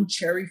that one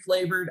cherry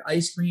flavored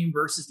ice cream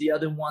versus the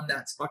other one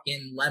that's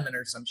fucking lemon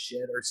or some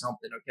shit or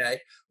something, okay?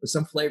 Or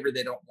some flavor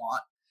they don't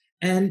want.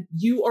 And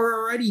you are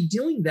already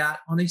doing that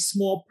on a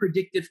small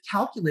predictive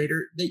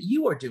calculator that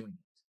you are doing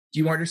it. Do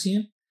you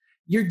understand?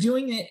 You're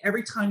doing it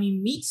every time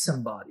you meet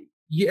somebody.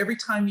 Every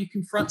time you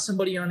confront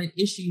somebody on an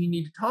issue you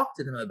need to talk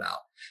to them about.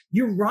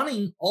 You're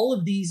running all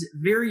of these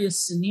various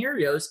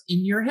scenarios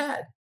in your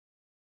head.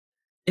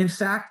 In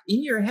fact,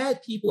 in your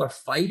head, people are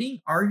fighting,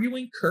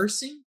 arguing,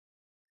 cursing.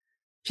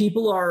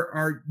 People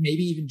are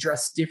maybe even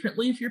dressed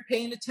differently if you're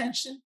paying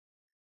attention.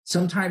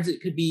 Sometimes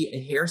it could be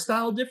a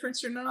hairstyle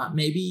difference or not.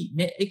 Maybe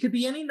it could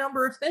be any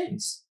number of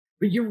things.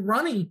 but you're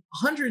running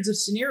hundreds of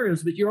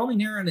scenarios, but you're only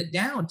narrowing it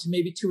down to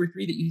maybe 2 or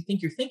 3 that you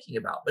think you're thinking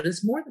about. But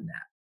it's more than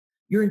that.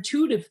 Your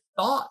intuitive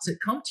thoughts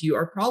that come to you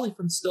are probably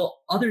from still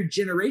other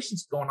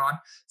generations going on,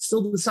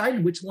 still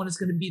deciding which one is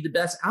going to be the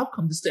best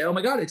outcome to say, oh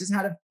my God, I just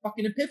had a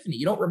fucking epiphany.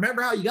 You don't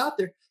remember how you got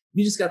there.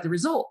 You just got the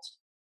result.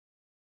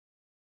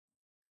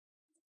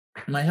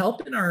 Am I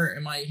helping or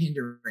am I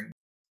hindering?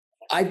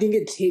 I think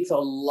it takes a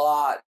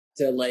lot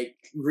to like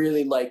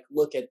really like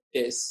look at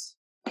this.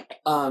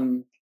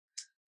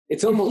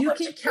 It's almost if you like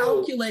can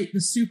calculate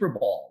the Super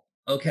Bowl,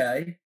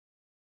 okay?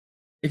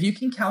 If you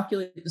can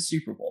calculate the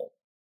Super Bowl,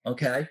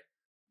 okay,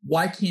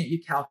 why can't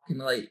you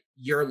calculate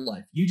your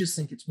life? You just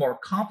think it's more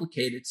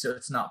complicated, so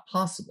it's not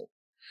possible.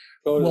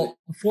 Totally. Well,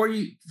 before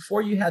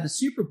you had the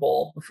Super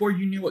Bowl, before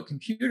you knew what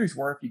computers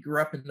were, if you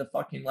grew up in the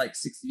fucking like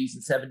 60s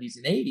and 70s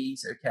and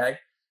 80s, okay,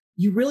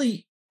 you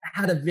really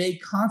had a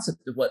vague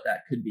concept of what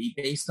that could be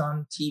based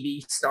on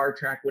TV, Star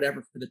Trek,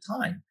 whatever for the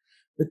time.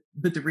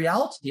 But the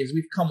reality is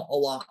we've come a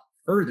lot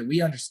further.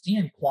 We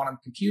understand quantum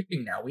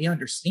computing now. We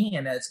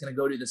understand that it's going to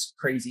go to this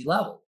crazy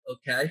level,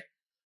 okay?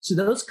 So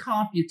those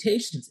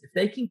computations, if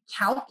they can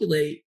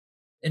calculate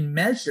and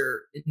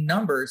measure in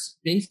numbers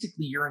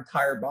basically your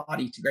entire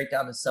body to break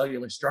down the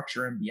cellular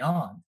structure and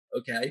beyond,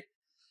 okay?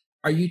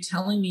 Are you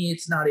telling me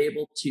it's not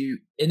able to,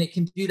 and it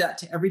can do that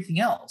to everything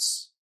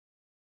else?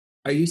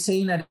 Are you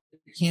saying that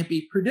it can't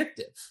be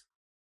predictive?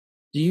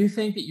 Do you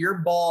think that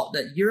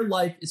your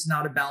life is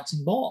not a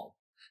bouncing ball?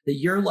 That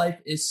your life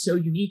is so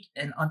unique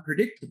and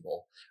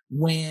unpredictable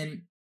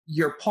when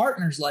your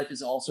partner's life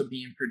is also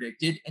being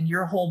predicted and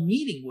your whole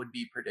meeting would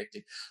be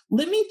predicted?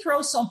 Let me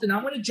throw something.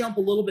 I'm going to jump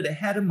a little bit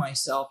ahead of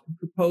myself and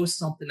propose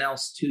something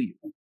else to you.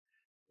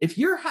 If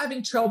you're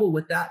having trouble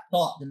with that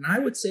thought, then I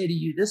would say to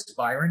you this,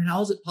 Byron, how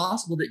is it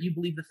possible that you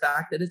believe the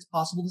fact that it's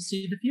possible to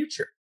see the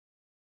future?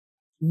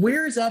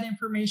 Where is that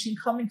information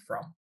coming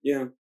from?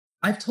 Yeah.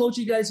 I've told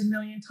you guys a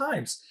million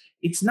times.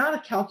 It's not a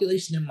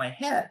calculation in my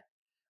head.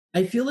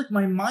 I feel like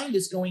my mind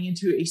is going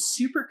into a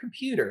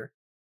supercomputer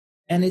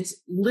and it's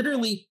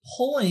literally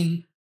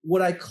pulling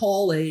what I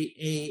call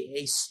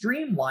a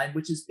streamline,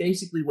 which is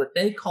basically what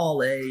they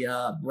call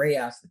a, Ray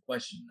asked the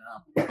question.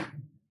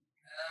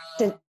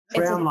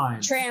 Tram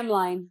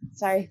line.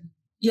 Sorry.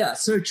 Yeah.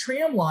 So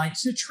tram line.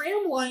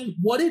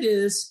 What it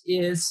is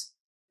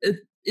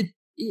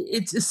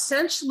it's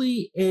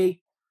essentially a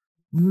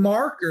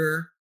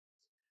marker.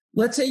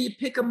 Let's say you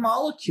pick a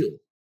molecule,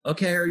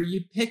 okay, or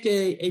you pick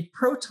a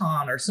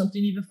proton or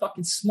something even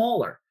fucking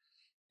smaller.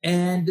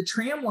 And the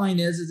tram line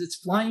is it's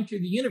flying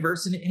through the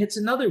universe and it hits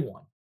another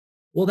one.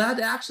 Well, that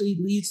actually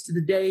leads to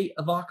the day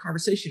of our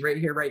conversation right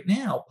here, right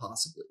now,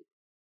 possibly.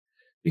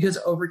 Because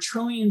over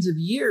trillions of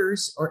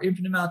years or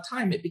infinite amount of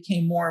time, it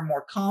became more and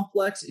more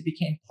complex. It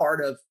became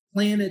part of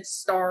planets,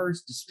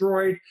 stars,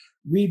 destroyed,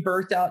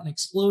 rebirthed out in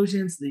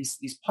explosions.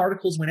 These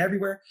particles went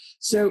everywhere.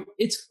 So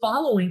it's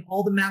following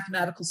all the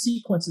mathematical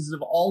sequences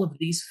of all of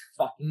these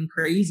fucking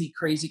crazy,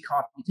 crazy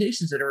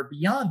computations that are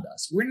beyond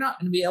us. We're not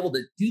going to be able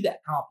to do that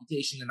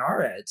computation in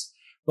our heads,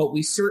 but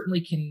we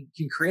certainly can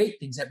create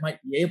things that might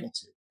be able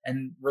to,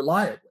 and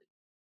reliably.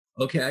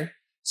 Okay.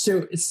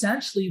 So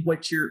essentially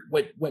what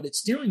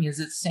it's doing is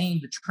it's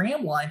saying the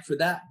tram line for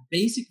that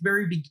basic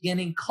very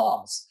beginning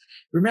cause.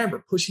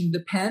 Remember, pushing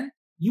the pen,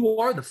 you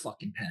are the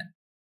fucking pen.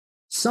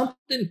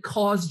 Something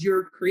caused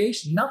your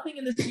creation. Nothing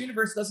in this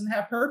universe doesn't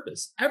have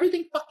purpose.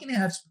 Everything fucking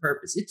has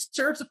purpose. It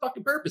serves a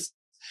fucking purpose.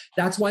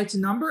 That's why it's a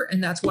number,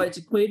 and that's why it's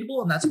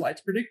equatable, and that's why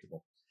it's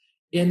predictable.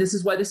 And this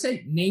is why they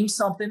say, name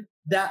something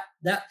that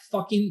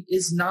fucking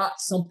is not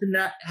something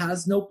that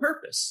has no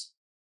purpose.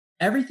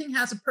 Everything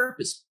has a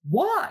purpose.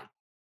 Why?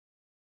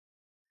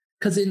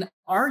 Because in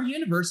our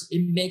universe,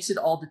 it makes it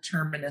all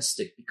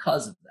deterministic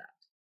because of that.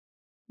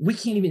 We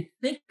can't even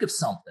think of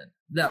something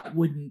that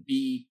wouldn't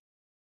be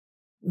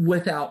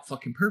without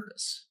fucking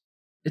purpose.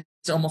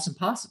 It's almost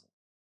impossible.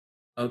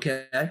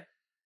 Okay.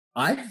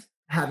 I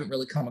haven't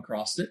really come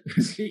across it.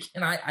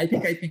 And I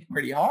think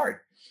pretty hard.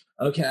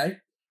 Okay.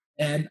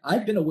 And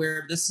I've been aware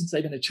of this since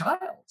I've been a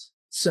child.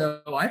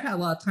 So I've had a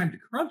lot of time to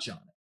crunch on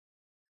it.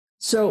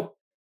 So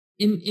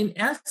in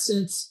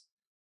essence,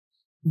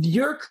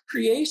 your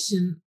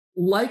creation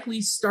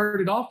likely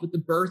started off with the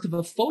birth of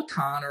a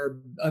photon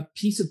or a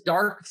piece of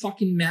dark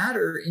fucking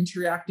matter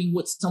interacting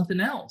with something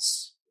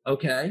else.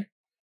 Okay.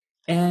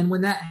 And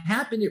when that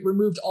happened, it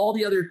removed all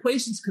the other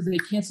equations because they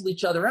cancel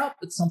each other out,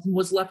 but something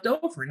was left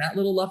over. And that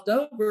little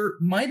leftover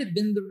might have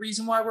been the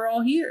reason why we're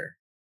all here,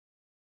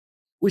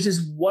 which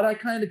is what I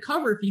kind of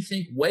cover if you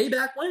think way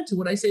back when to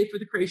what I say for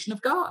the creation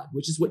of God,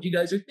 which is what you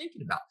guys are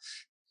thinking about.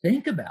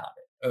 Think about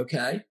it.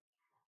 Okay.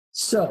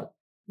 So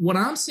what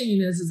I'm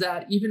saying is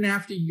that even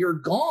after you're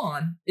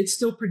gone, it's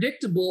still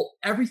predictable,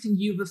 everything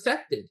you've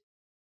affected,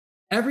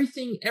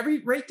 everything,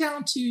 right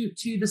down to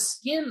the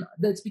skin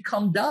that's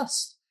become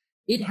dust.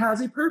 It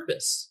has a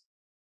purpose.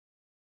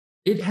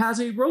 It has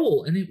a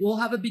role, and it will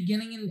have a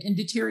beginning and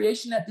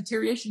deterioration. That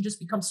deterioration just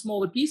becomes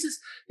smaller pieces.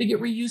 They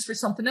get reused for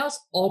something else,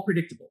 all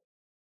predictable.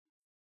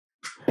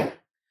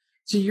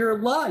 So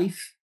your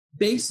life,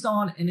 based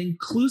on an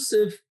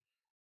inclusive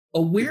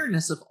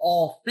awareness of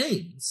all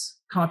things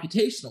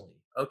computationally,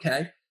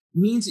 okay,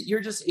 means that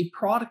you're just a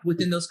product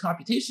within those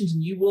computations,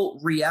 and you will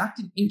react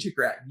and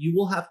integrate. You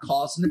will have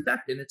cause and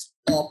effect, and it's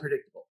all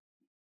predictable.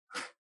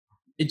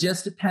 It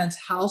just depends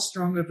how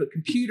strong of a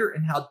computer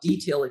and how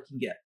detailed it can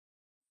get.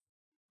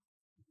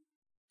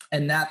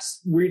 And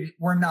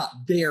we're not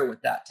there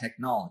with that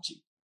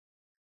technology.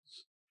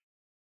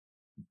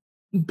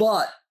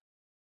 But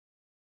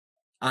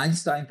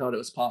Einstein thought it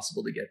was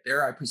possible to get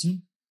there, I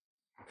presume.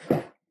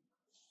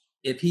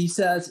 If he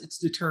says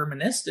it's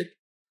deterministic,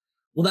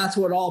 well, that's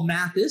what all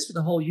math is for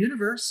the whole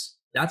universe.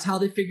 That's how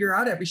they figure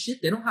out every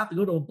shit. They don't have to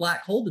go to a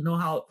black hole to know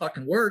how it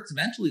fucking works.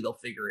 Eventually they'll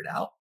figure it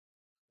out.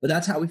 But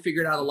that's how we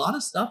figured out a lot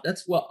of stuff.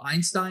 That's what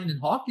Einstein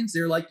and Hawkins,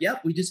 they're like,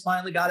 yep, we just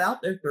finally got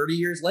out there 30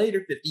 years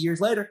later, 50 years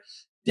later.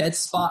 Dead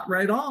spot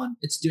right on.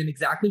 It's doing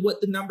exactly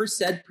what the numbers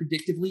said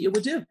predictively it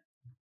would do.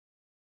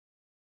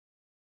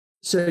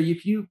 So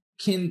if you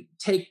can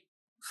take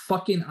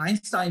fucking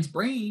Einstein's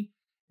brain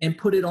and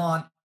put it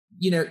on,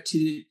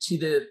 to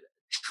the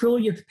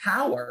trillionth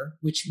power,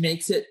 which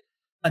makes it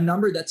a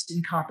number that's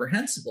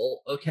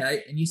incomprehensible,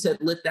 okay? And you said,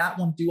 let that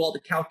one do all the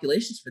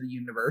calculations for the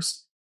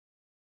universe.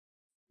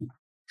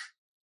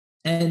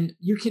 And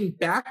you can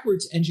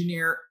backwards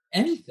engineer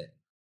anything.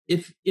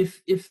 If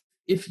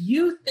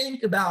you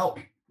think about,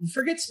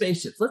 forget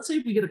spaceships. Let's say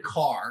we get a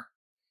car,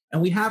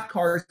 and we have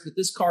cars, but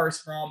this car is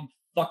from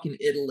fucking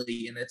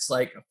Italy, and it's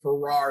like a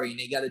Ferrari, and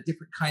they got a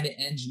different kind of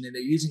engine, and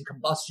they're using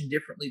combustion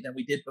differently than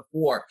we did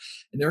before.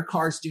 And their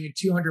car's doing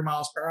 200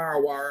 miles per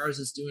hour, while ours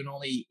is doing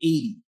only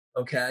 80.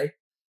 Okay.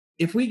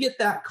 If we get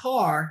that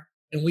car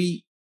and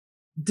we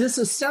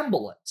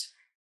disassemble it,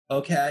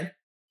 okay,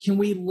 can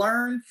we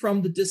learn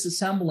from the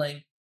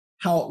disassembling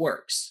how it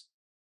works?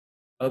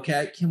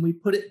 Okay. Can we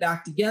put it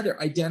back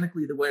together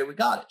identically the way we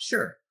got it?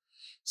 Sure.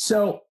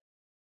 So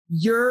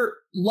your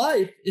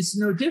life is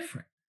no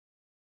different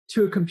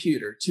to a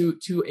computer,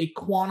 to a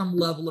quantum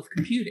level of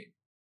computing.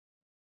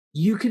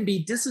 You can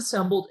be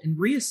disassembled and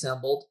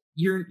reassembled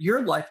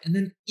your life, and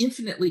then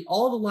infinitely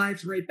all the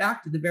lives right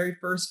back to the very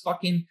first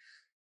fucking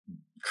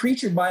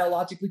creature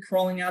biologically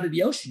crawling out of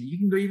the ocean. You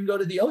can even go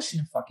to the ocean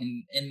and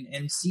fucking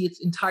and see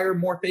its entire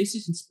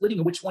morphasis and splitting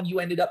of which one you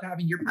ended up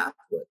having your path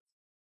with.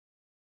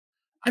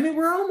 I mean,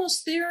 we're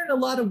almost there in a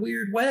lot of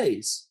weird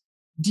ways.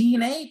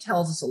 DNA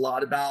tells us a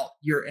lot about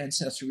your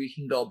ancestry. We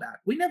can go back.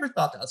 We never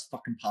thought that was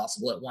fucking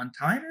possible at one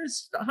time. It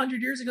was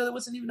 100 years ago. That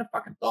wasn't even a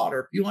fucking thought,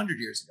 or a few hundred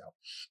years ago.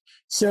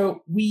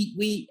 So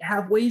we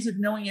have ways of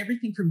knowing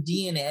everything from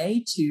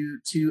DNA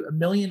to a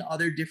million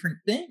other different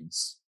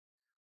things.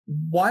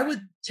 Why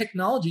would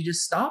technology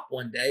just stop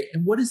one day?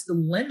 And what is the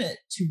limit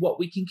to what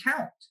we can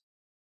count?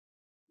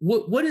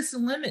 What is the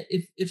limit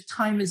if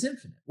time is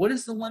infinite? What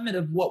is the limit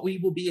of what we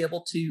will be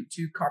able to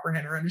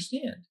comprehend or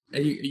understand?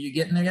 Are you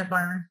getting there yet,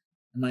 Byron?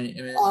 I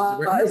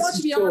want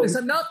to be honest.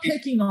 I'm not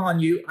picking on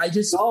you. I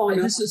just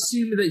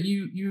assume that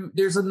you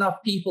there's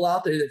enough people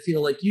out there that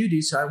feel like you do.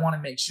 So I want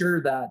to make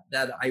sure that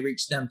I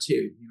reach them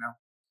too.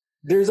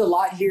 There's a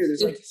lot here.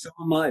 There's like so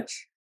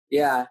much.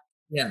 Yeah.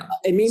 Yeah.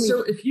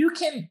 So if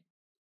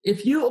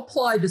you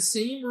apply the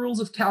same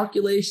rules of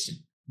calculation,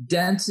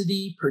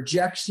 density,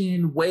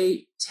 projection,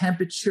 weight,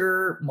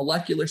 temperature,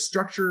 molecular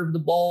structure of the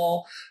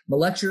ball,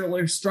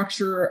 molecular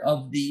structure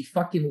of the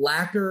fucking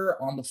lacquer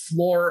on the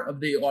floor of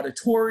the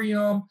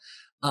auditorium,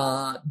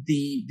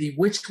 the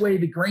which way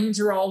the grains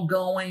are all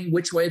going,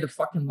 which way the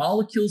fucking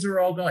molecules are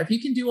all going. If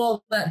you can do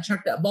all that and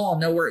chuck that ball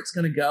and know where it's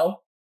going to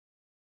go,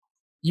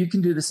 you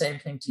can do the same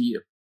thing to you.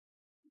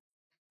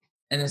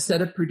 And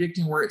instead of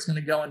predicting where it's going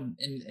to go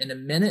in a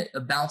minute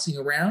of bouncing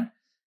around,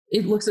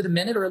 it looks at a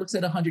minute or it looks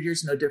at 100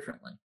 years no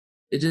differently.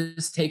 It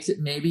just takes it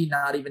maybe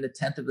not even a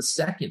tenth of a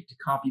second to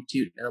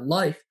compute a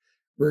life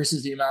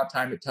versus the amount of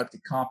time it took to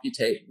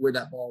computate where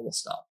that ball will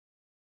stop.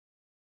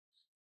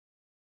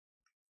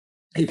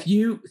 If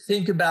you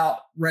think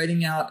about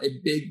writing out a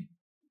big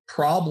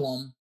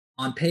problem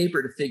on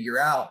paper to figure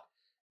out,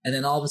 and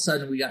then all of a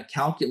sudden we got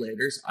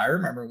calculators. I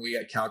remember when we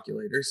got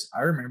calculators.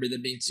 I remember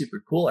them being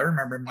super cool. I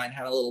remember mine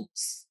had a little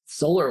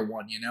solar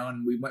one,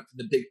 and we went for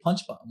the big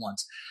punch button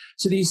ones.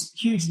 So these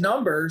huge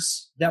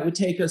numbers that would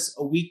take us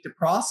a week to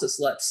process,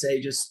 let's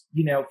say, just,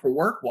 for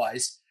work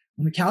wise,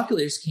 when the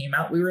calculators came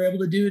out, we were able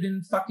to do it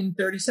in fucking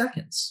 30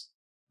 seconds.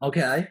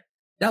 Okay.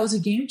 That was a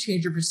game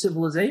changer for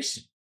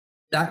civilization.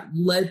 That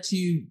led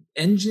to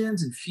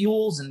engines and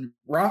fuels and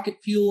rocket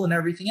fuel and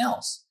everything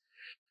else.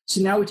 So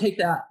now we take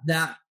that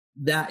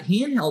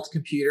handheld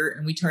computer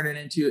and we turn it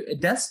into a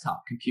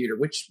desktop computer.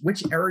 Which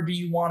era do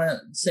you want to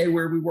say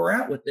where we were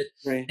at with it?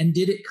 Right. And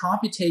did it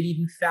computate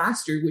even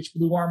faster, which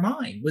blew our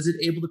mind? Was it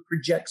able to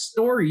project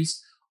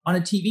stories on a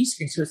TV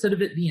screen? So instead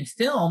of it being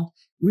filmed,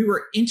 we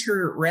were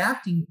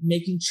interacting,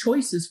 making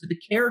choices for the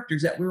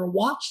characters that we were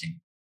watching.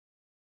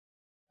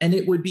 And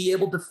it would be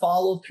able to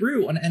follow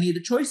through on any of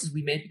the choices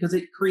we made because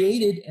it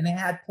created and it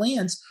had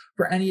plans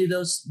for any of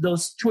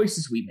those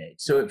choices we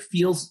made. So it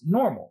feels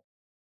normal.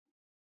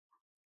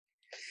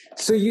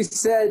 So you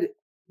said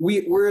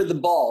we're the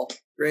ball,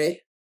 right?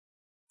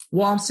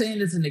 Well, I'm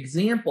saying as an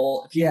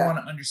example, if you want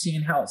to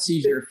understand how it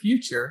sees your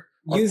future,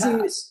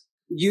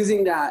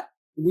 using that,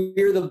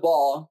 we're the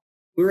ball.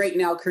 We're right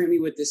now currently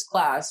with this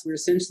class. We're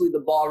essentially the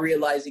ball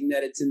realizing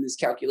that it's in this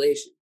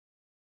calculation.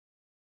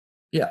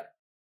 Yeah.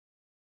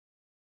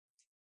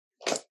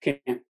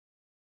 Okay.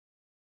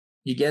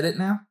 You get it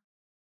now?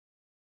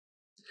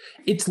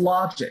 It's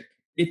logic.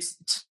 To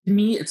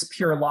me, it's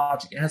pure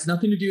logic. It has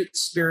nothing to do with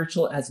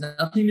spiritual. It has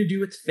nothing to do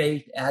with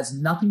faith. It has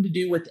nothing to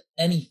do with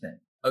anything.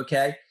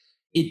 Okay.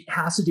 It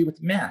has to do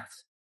with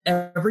math.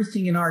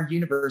 Everything in our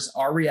universe,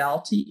 our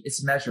reality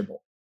is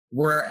measurable.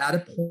 We're at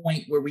a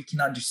point where we can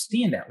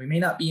understand that. We may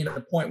not be at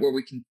a point where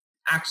we can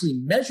actually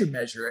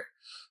measure it,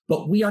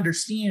 but we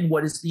understand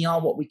what is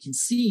beyond what we can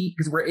see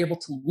because we're able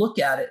to look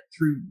at it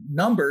through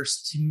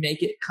numbers to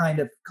make it kind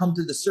of come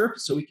to the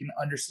surface so we can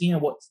understand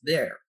what's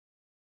there.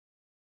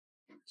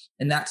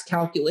 And that's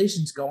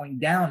calculations going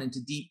down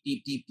into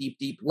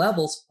deep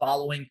levels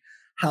following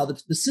how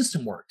the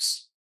system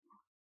works.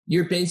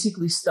 You're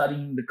basically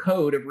studying the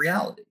code of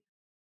reality.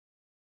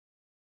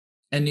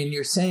 And then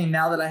you're saying,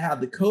 now that I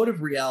have the code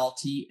of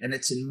reality and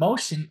it's in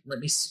motion, let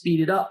me speed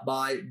it up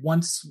by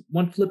one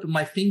flip of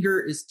my finger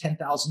is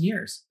 10,000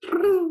 years.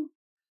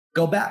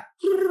 Go back.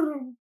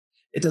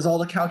 It does all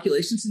the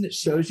calculations and it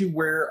shows you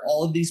where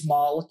all of these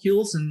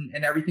molecules and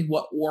everything,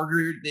 what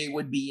order they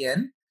would be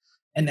in.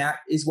 And that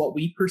is what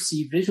we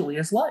perceive visually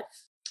as life.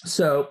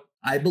 So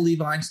I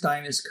believe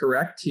Einstein is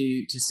correct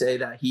to say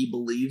that he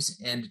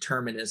believes in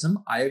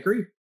determinism. I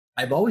agree.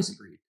 I've always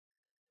agreed.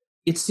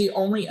 It's the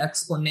only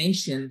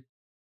explanation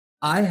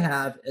I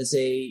have as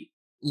a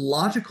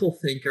logical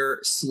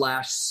thinker /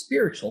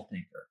 spiritual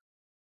thinker.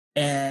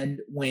 And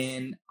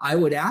when I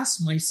would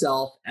ask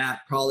myself at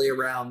probably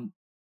around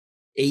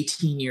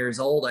 18 years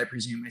old, I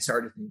presume I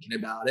started thinking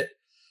about it,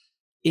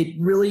 it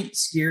really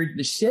scared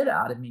the shit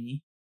out of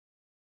me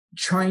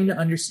trying to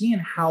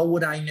understand how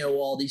would I know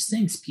all these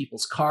things,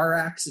 people's car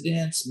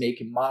accidents,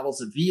 making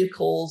models of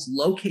vehicles,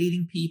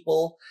 locating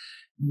people,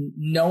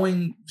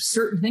 knowing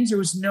certain things. There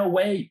was no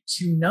way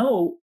to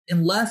know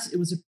unless it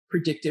was a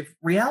predictive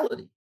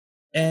reality.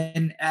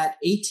 And at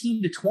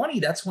 18 to 20,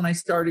 that's when I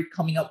started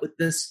coming up with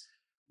this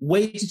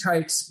way to try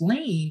to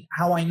explain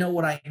how I know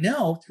what I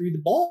know through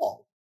the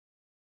ball.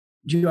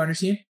 Do you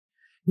understand?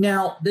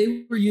 Now,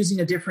 they were using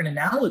a different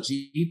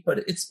analogy, but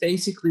it's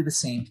basically the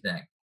same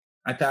thing.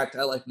 In fact,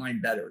 I like mine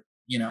better,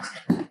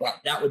 but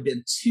that would have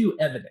been too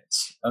evident,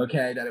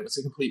 okay, that it was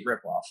a complete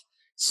ripoff.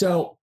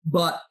 So,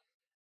 but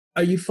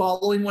are you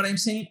following what I'm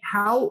saying?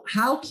 How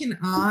can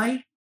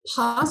I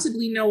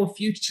possibly know a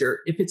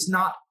future if it's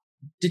not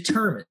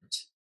determined?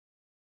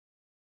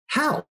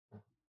 How?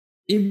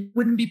 It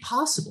wouldn't be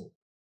possible.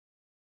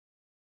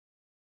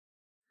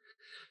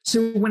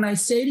 So when I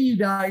say to you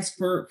guys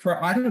for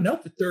I don't know,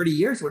 for 30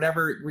 years,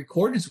 whatever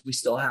recordings we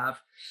still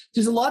have,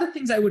 there's a lot of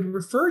things I would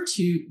refer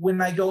to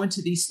when I go into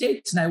these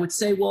states. And I would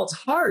say, well, it's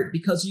hard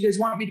because you guys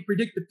want me to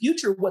predict the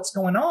future, what's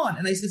going on.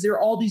 And I said, there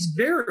are all these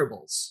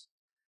variables.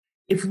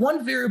 If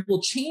one variable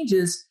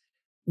changes,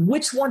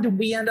 which one do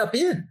we end up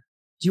in?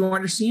 Do you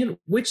understand?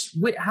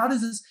 How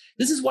does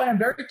this is why I'm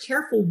very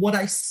careful what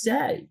I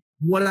say,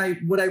 what I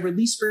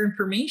release for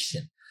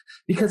information.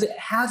 Because it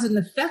has an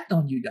effect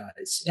on you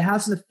guys. It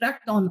has an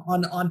effect on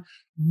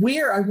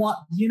where I want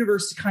the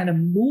universe to kind of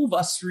move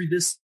us through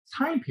this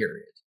time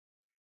period.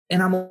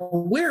 And I'm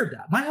aware of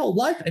that. My whole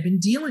life, I've been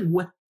dealing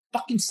with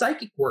fucking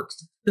psychic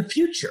works, the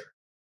future.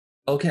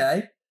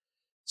 Okay?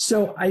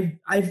 So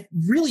I've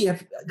really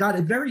have got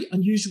a very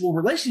unusual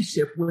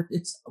relationship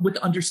with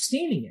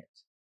understanding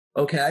it.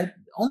 Okay?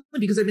 Only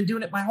because I've been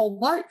doing it my whole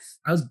life.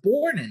 I was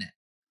born in it.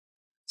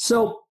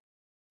 So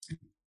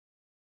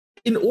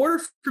in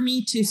order for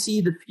me to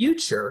see the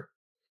future,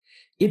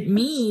 it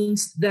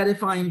means that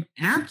if I'm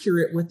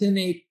accurate within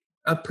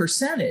a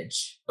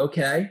percentage,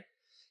 okay,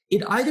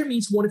 it either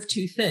means one of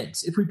two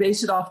things. If we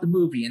base it off the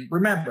movie, and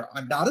remember,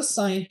 I'm not a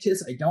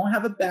scientist. I don't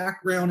have a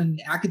background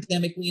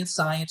academically in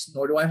science,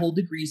 nor do I hold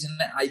degrees in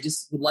it. I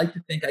just would like to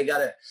think I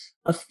got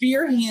a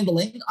fear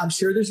handling. I'm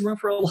sure there's room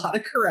for a lot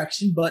of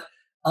correction, but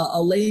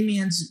a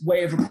layman's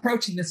way of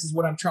approaching this is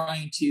what I'm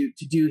trying to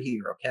do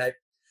here, okay?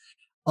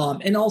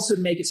 And also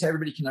to make it so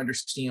everybody can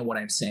understand what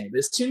I'm saying. But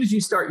as soon as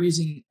you start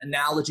using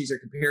analogies or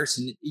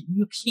comparison,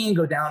 you can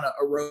go down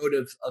a road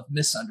of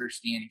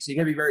misunderstanding. So you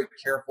got to be very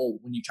careful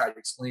when you try to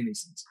explain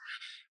these things.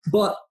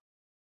 But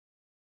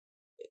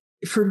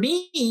for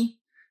me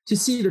to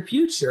see the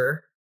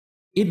future,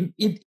 it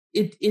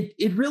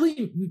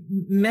really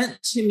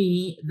meant to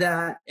me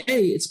that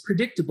it's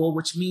predictable,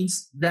 which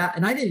means that,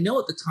 and I didn't know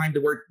at the time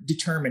the word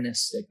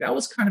deterministic. That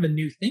was kind of a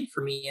new thing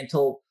for me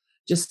until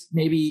just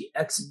maybe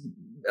X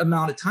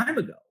amount of time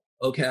ago,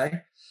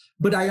 okay?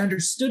 But I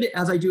understood it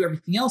as I do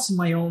everything else in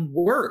my own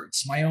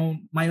words, my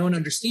own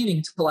understanding,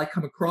 until I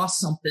come across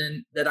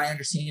something that I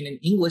understand in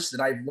English that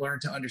I've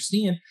learned to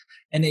understand,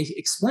 and they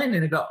explain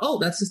it and go, oh,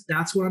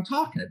 that's what I'm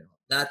talking about.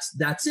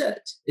 That's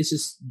it. It's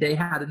just they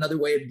had another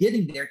way of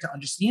getting there to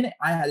understand it.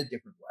 I had a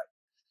different way.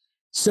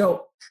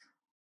 So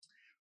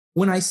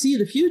when I see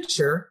the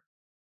future,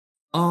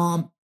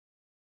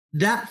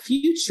 that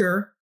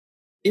future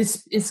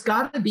it's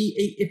got to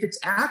be, if it's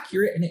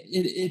accurate and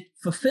it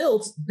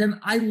fulfills,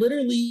 then I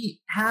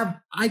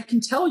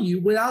can tell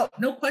you without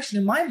no question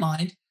in my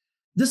mind,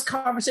 this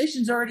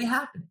conversation's already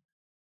happening.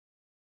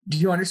 Do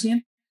you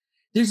understand?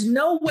 There's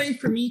no way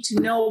for me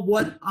to know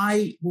what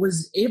I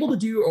was able to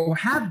do or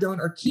have done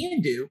or can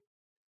do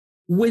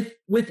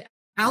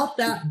without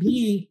that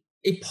being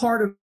a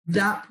part of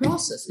that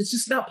process. It's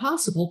just not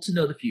possible to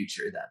know the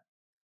future then.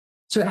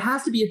 So it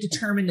has to be a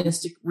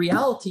deterministic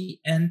reality,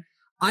 and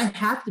I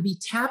have to be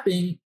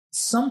tapping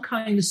some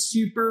kind of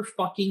super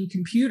fucking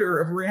computer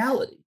of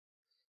reality.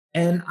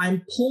 And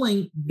I'm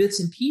pulling bits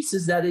and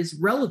pieces that is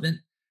relevant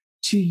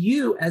to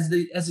you as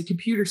the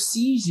computer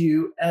sees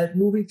you at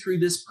moving through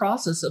this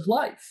process of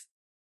life.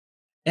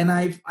 And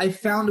I've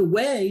found a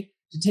way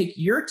to take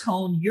your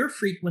tone, your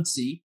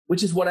frequency,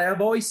 which is what I have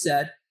always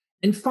said,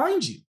 and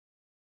find you,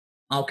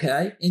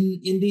 okay, in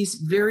these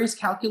various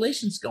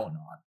calculations going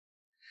on.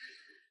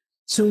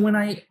 So when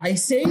I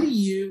say to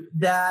you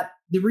that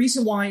the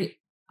reason why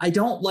I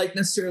don't like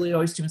necessarily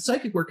always doing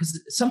psychic work, because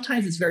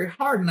sometimes it's very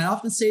hard. And I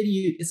often say to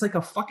you, it's like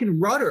a fucking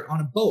rudder on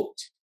a boat.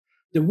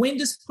 The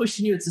wind is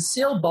pushing you. It's a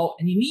sailboat,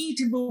 and you need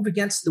to move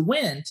against the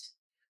wind.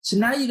 So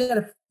now you got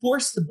to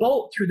force the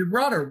boat through the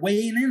rudder,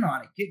 weighing in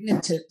on it, getting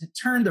it to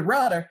turn the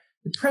rudder,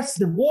 to press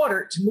the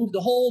water to move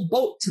the whole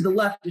boat to the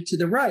left or to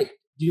the right.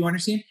 Do you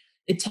understand?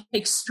 It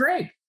takes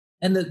strength,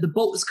 and the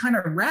boat is kind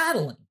of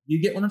rattling. You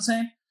get what I'm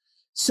saying?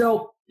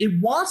 So it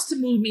wants to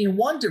move me in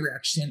one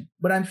direction,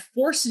 but I'm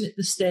forcing it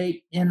to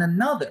stay in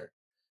another.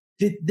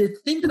 The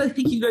thing that I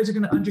think you guys are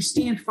going to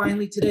understand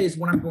finally today is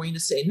what I'm going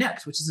to say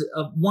next, which is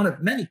one of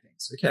many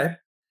things, okay?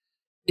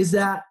 Is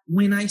that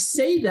when I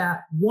say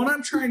that, what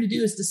I'm trying to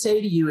do is to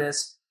say to you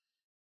is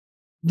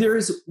there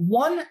is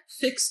one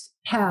fixed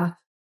path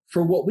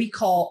for what we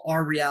call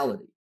our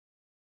reality.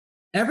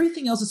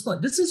 Everything else is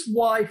fun. This is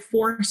why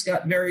Forrest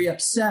got very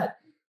upset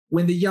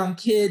when the young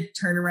kid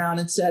turned around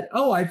and said,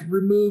 oh, I've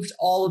removed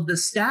all of the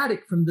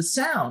static from the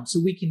sound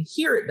so we can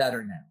hear it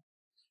better now.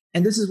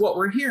 And this is what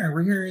we're hearing.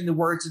 We're hearing the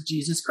words of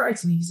Jesus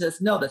Christ. And he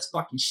says, no, that's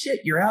fucking shit.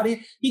 You're out here.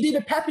 He did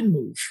a Pepin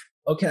move,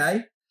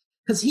 okay?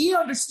 Because he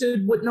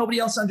understood what nobody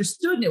else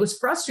understood. And it was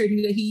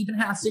frustrating that he even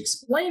has to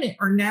explain it.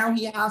 Or now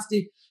he has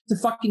to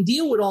fucking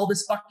deal with all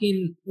this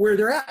fucking where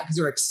they're at because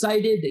they're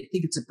excited. They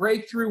think it's a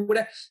breakthrough,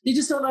 whatever. They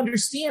just don't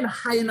understand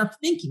high enough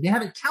thinking. They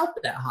haven't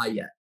counted that high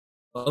yet,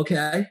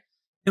 okay?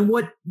 And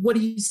what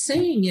he's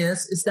saying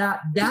is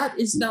that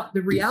is not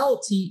the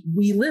reality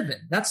we live in.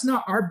 That's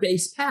not our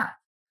base path.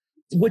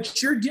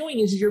 What you're doing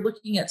is you're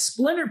looking at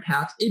splinter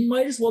paths. It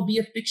might as well be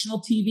a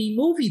fictional TV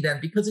movie then,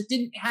 because it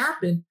didn't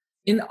happen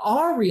in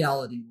our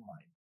reality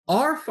line,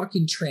 our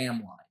fucking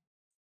tram line.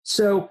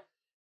 So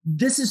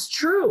this is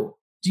true.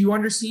 Do you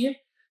understand?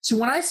 So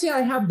when I say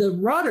I have the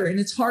rudder, and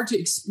it's hard to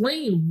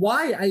explain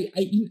why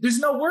there's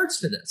no words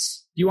for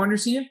this. Do you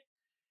understand?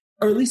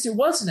 Or at least it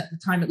wasn't at the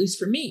time, at least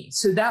for me.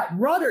 So that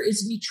rudder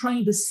is me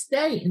trying to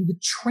stay in the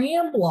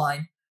tram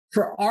line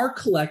for our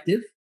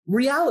collective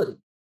reality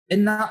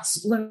and not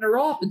splinter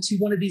off into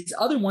one of these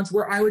other ones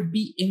where I would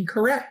be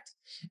incorrect.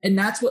 And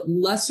that's what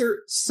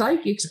lesser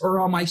psychics, or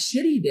on my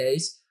shitty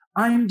days,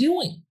 I'm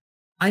doing.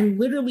 I'm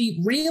literally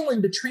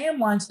reeling the tram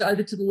lines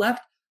either to the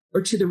left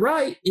or to the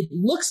right. It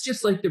looks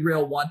just like the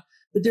real one,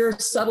 but there are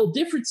subtle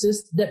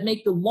differences that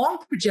make the long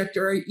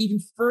projector even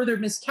further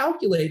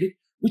miscalculated,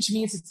 which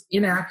means it's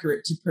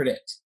inaccurate to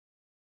predict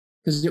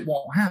because it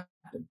won't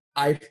happen.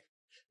 I've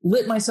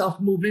let myself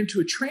move into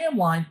a tram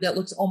line that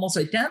looks almost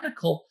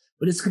identical,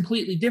 but it's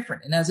completely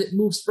different. And as it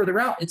moves further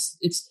out,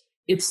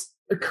 its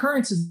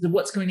occurrences of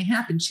what's going to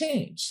happen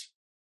change.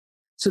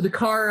 So the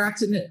car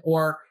accident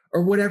or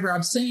whatever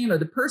I'm saying, or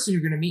the person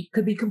you're going to meet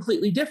could be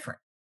completely different.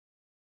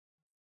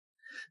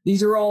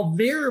 These are all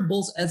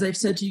variables, as I've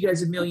said to you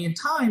guys a million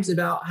times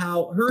about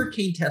how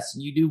hurricane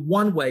testing, you do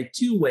 1-way,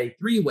 2-way,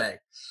 3-way,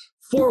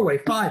 4-way,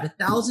 5,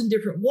 1,000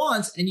 different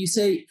ones. And you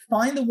say,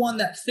 find the one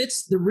that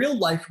fits the real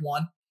life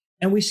one.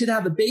 And we should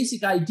have a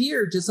basic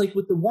idea, just like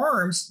with the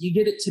worms, you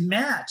get it to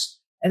match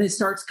and it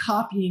starts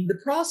copying the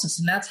process.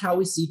 And that's how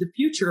we see the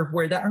future of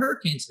where that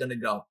hurricane's going to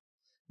go.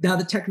 Now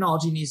the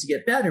technology needs to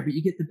get better, but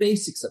you get the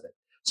basics of it.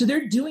 So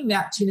they're doing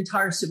that to an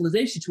entire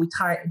civilization, to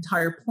an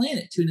entire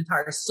planet, to an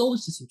entire solar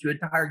system, to an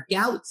entire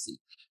galaxy,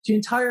 to an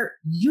entire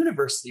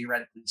universe,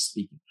 theoretically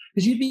speaking,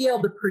 because you'd be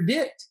able to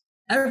predict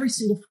every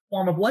single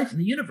form of life in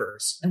the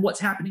universe and what's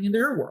happening in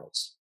their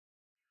worlds.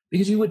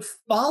 Because you would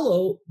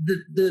follow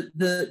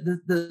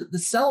the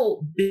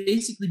cell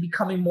basically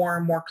becoming more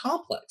and more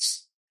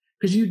complex.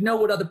 Because you'd know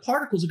what other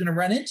particles are going to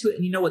run into it,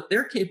 and you know what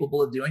they're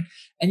capable of doing.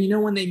 And you know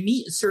when they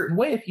meet a certain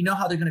way, if you know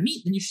how they're going to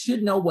meet, then you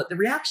should know what the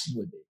reaction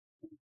would be.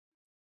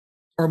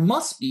 Or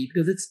must be,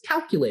 because it's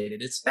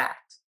calculated, it's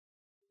fact.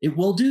 It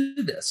will do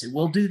this, it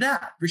will do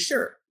that, for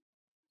sure.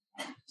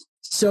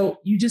 So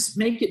you just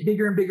make it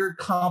bigger and bigger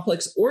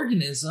complex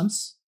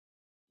organisms.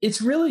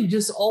 It's really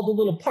just all the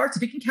little parts.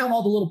 If you can count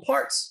all the little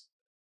parts,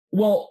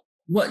 well,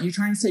 what, you're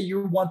trying to say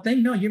you're one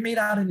thing? No, you're made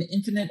out of an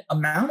infinite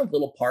amount of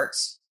little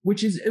parts,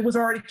 which is, it was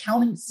already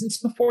counting since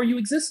before you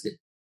existed.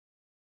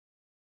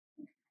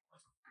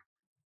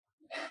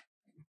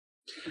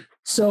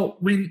 So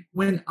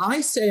when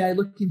I say I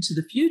look into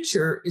the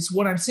future, it's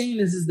what I'm saying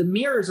is the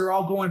mirrors are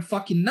all going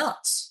fucking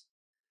nuts.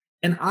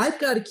 And I've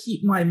got to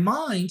keep my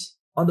mind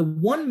on the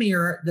one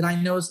mirror that I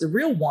know is the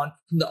real one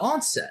from the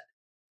onset.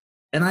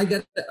 And I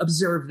got to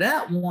observe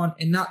that one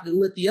and not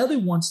let the other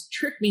ones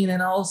trick me. And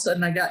then all of a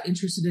sudden I got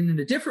interested in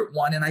a different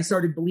one and I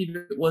started believing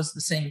it was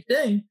the same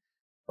thing,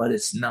 but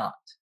it's not.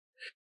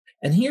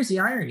 And here's the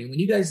irony. When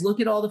you guys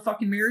look at all the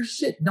fucking mirrors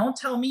shit, don't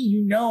tell me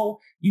you know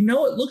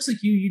it looks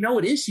like you know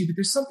it is you, but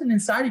there's something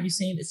inside of you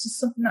saying it's just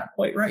something not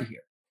quite right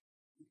here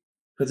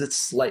because it's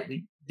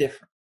slightly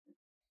different.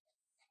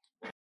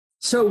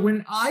 So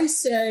when I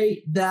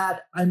say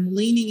that I'm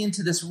leaning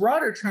into this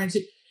rudder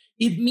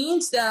it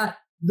means that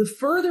the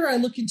further I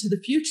look into the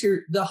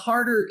future, the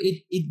harder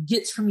it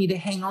gets for me to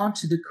hang on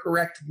to the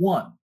correct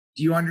one.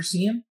 Do you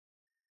understand?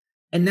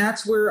 And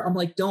that's where I'm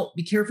like, don't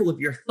be careful of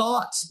your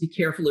thoughts, be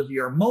careful of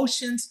your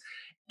emotions.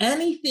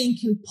 Anything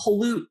can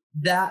pollute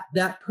that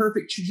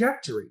perfect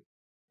trajectory.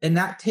 And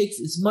that takes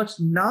as much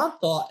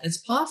non-thought as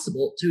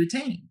possible to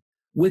attain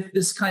with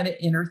this kind of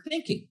inner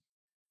thinking.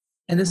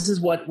 And this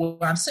is what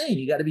I'm saying.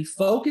 You got to be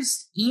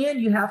focused and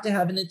you have to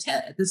have an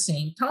intent at the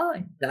same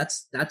time.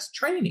 That's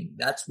training.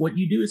 That's what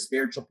you do as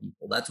spiritual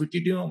people. That's what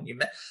you're doing. You're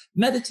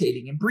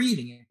meditating and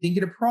breathing and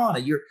thinking of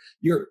prana.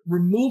 You're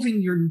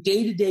removing your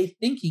day-to-day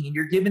thinking and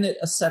you're giving it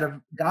a set of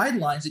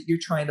guidelines that you're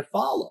trying to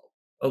follow,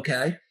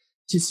 okay,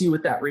 to see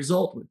what that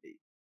result would be.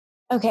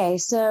 Okay,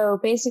 so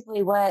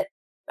basically what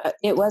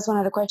it was one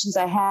of the questions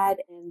I had,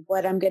 and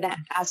what I'm going to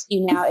ask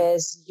you now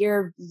is,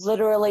 you're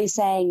literally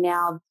saying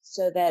now,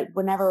 so that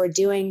whenever we're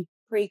doing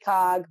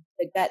precog,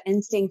 the gut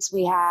instincts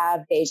we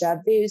have, deja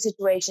vu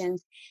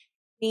situations,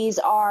 these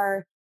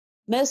are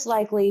most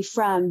likely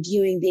from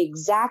viewing the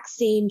exact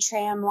same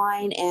tram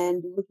line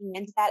and looking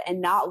into that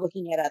and not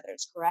looking at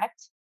others,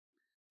 correct?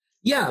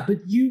 Yeah, but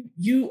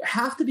you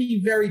have to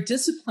be very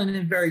disciplined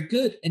and very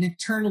good and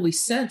internally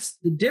sense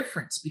the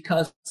difference,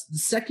 because the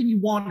second you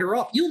wander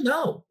off, you'll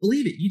know.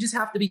 Believe it. You just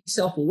have to be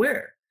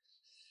self-aware.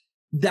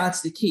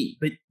 That's the key.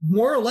 But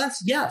more or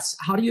less, yes.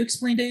 How do you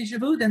explain deja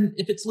vu? Then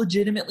if it's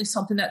legitimately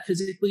something that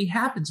physically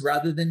happens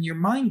rather than your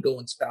mind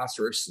going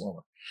faster or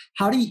slower.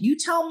 How do you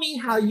tell me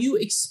how you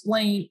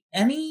explain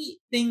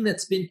anything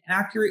that's been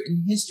accurate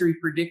in history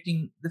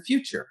predicting the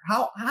future?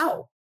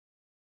 How?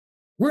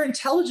 We're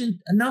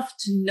intelligent enough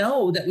to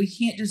know that we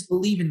can't just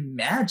believe in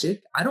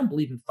magic. I don't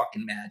believe in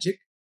fucking magic.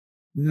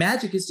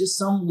 Magic is just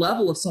some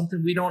level of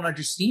something we don't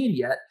understand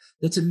yet.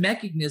 That's a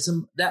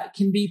mechanism that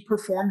can be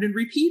performed and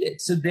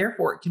repeated. So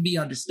therefore it can be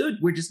understood.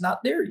 We're just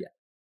not there yet.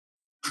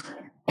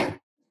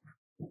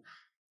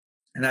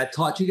 And I've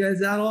taught you guys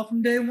that all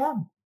from day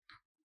one.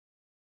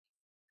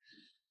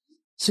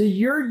 So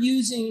you're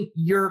using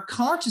your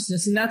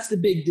consciousness, and that's the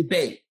big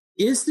debate.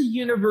 Is the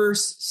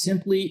universe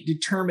simply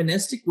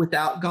deterministic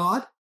without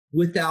God,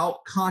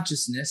 without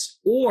consciousness,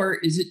 or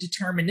is it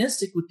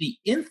deterministic with the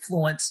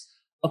influence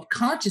of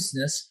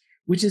consciousness,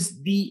 which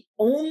is the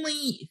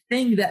only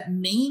thing that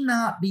may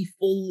not be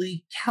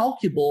fully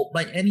calculable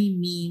by any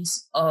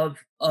means of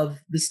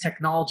this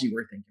technology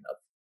we're thinking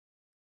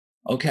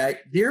of? Okay,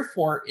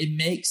 therefore, it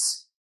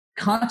makes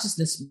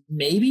consciousness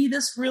maybe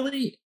this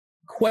really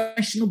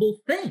questionable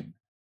thing.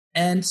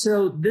 And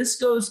so this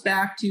goes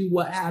back to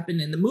what happened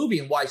in the movie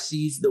and why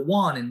she's the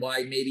one and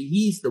why maybe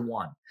he's the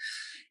one.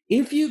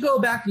 If you go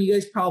back, and you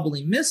guys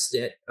probably missed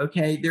it,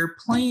 okay, they're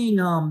playing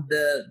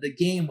the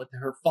game with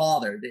her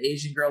father. The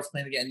Asian girl's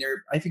playing the game.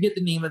 I forget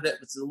the name of it.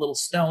 It's the little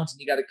stones,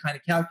 and you got to kind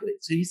of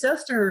calculate. So he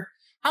says to her,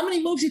 how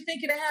many moves you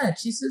thinking ahead?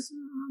 She says,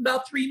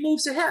 about 3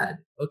 moves ahead,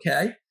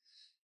 okay?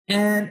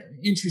 And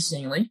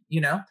interestingly,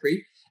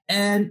 3.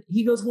 And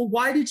he goes, well,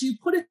 why did you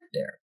put it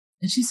there?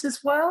 And she says,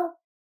 well,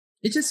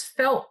 it just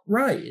felt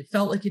right. It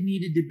felt like it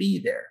needed to be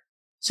there.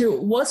 So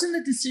it wasn't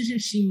a decision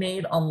she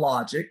made on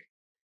logic.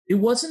 It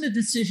wasn't a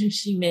decision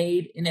she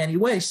made in any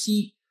way.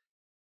 She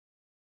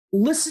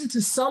listened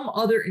to some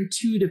other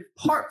intuitive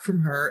part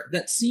from her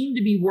that seemed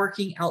to be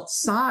working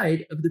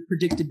outside of the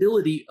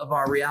predictability of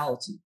our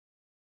reality.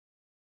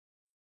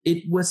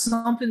 It was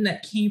something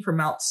that came from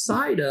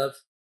outside of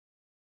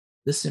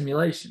the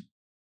simulation.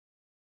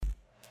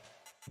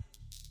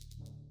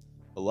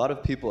 A lot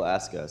of people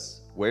ask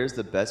us, where's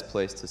the best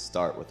place to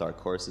start with our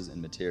courses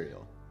and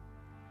material?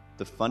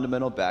 The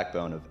fundamental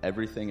backbone of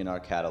everything in our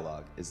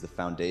catalog is the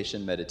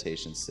Foundation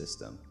Meditation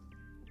System.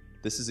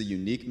 This is a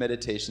unique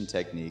meditation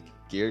technique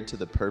geared to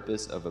the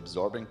purpose of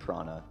absorbing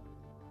prana,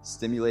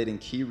 stimulating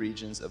key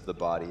regions of the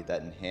body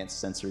that enhance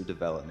sensory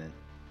development,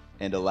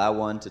 and allow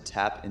one to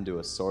tap into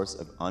a source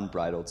of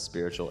unbridled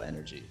spiritual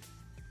energy.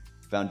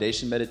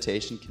 Foundation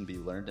meditation can be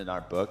learned in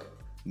our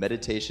book,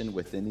 Meditation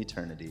Within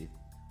Eternity,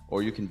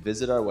 or you can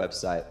visit our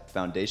website,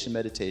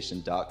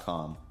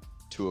 foundationmeditation.com,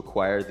 to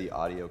acquire the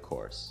audio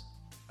course.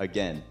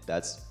 Again,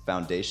 that's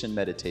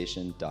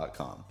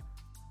foundationmeditation.com.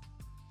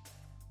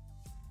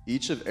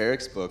 Each of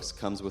Eric's books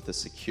comes with a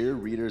secure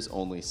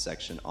readers-only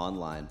section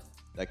online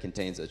that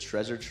contains a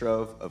treasure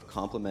trove of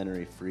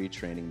complimentary free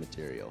training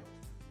material.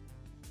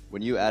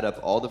 When you add up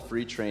all the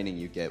free training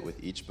you get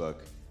with each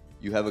book,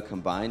 You have a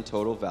combined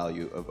total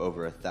value of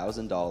over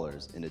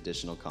 $1,000 in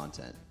additional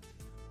content.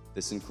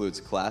 This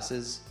includes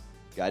classes,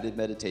 guided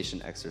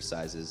meditation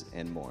exercises,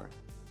 and more.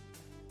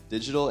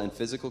 Digital and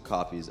physical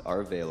copies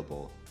are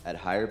available at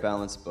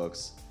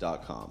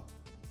higherbalancebooks.com.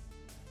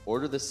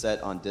 Order the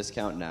set on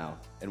discount now,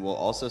 and we'll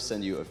also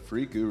send you a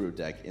free Guru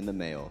deck in the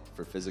mail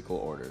for physical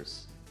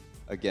orders.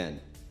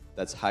 Again,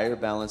 that's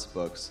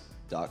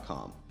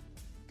higherbalancebooks.com.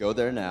 Go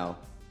there now,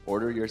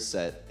 order your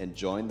set, and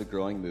join the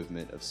growing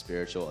movement of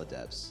spiritual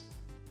adepts.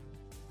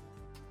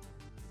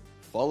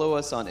 Follow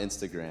us on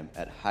Instagram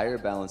at Higher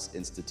Balance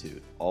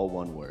Institute, all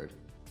one word.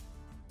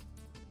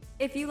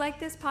 If you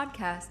like this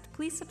podcast,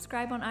 please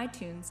subscribe on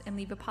iTunes and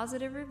leave a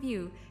positive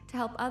review to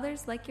help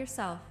others like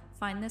yourself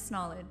find this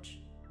knowledge.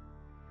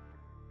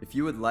 If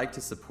you would like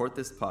to support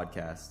this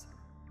podcast,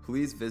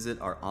 please visit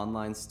our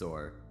online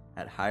store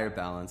at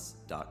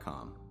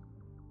higherbalance.com.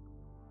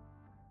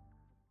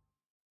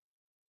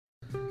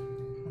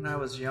 When I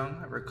was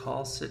young, I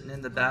recall sitting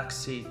in the back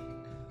seat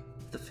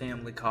of the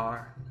family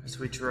car as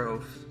we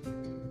drove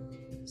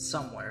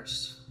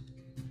somewheres,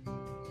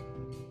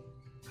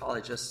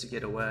 probably just to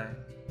get away.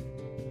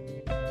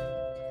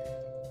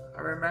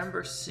 I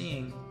remember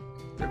seeing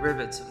the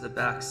rivets of the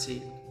back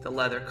seat, the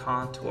leather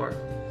contour,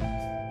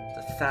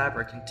 the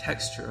fabric and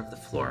texture of the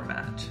floor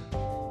mat.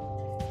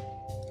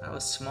 I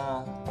was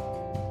small.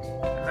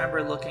 I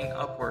remember looking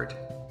upward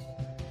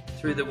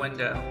through the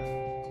window,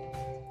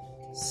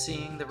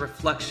 seeing the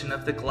reflection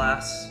of the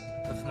glass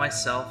of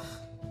myself,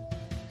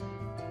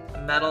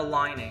 a metal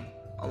lining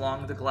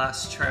along the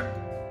glass trim.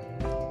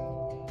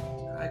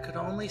 I could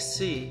only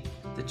see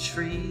the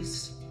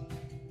trees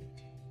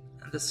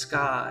and the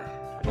sky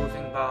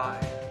moving by.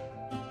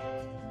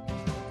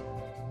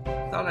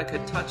 I thought I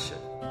could touch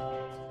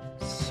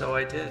it, so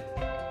I did,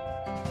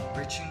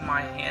 reaching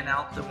my hand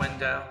out the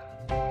window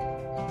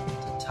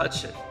to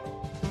touch it.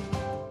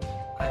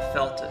 I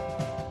felt it.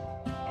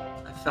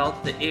 I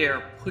felt the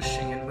air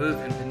pushing and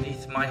moving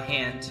beneath my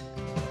hand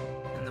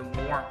and the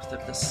warmth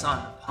of the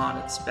sun upon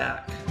its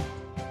back.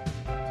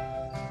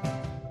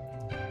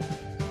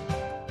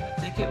 I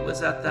think it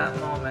was at that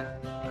moment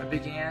I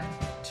began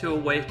to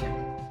awaken,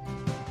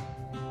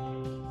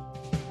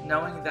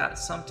 knowing that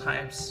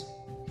sometimes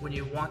when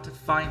you want to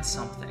find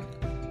something,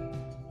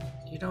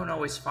 you don't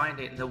always find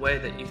it in the way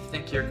that you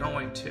think you're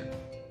going to.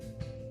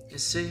 You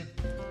see,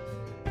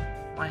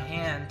 my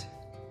hand,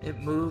 it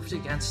moved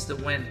against the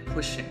wind,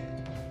 pushing,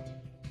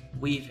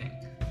 weaving,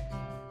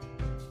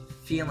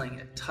 feeling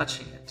it,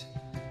 touching it,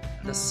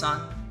 and the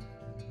sun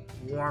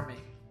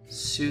warming,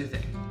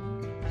 soothing,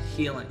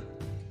 healing.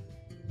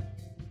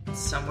 And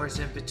somewhere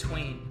in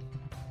between,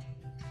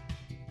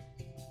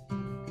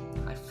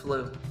 I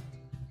flew.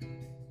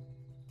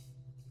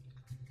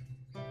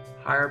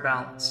 Higher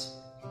balance.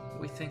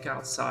 We think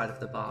outside of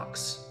the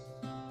box.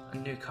 A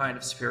new kind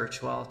of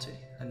spirituality,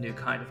 a new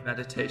kind of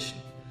meditation,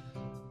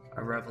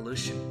 a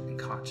revolution in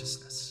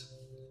consciousness.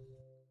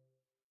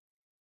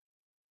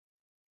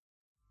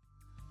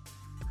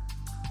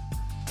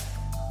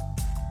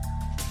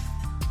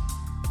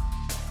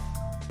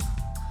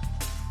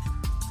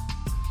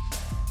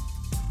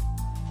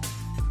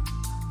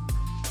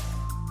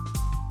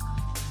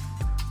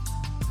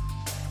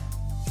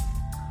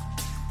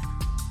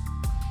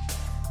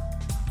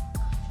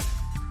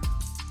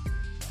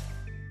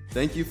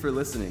 Thank you for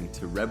listening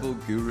to Rebel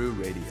Guru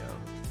Radio.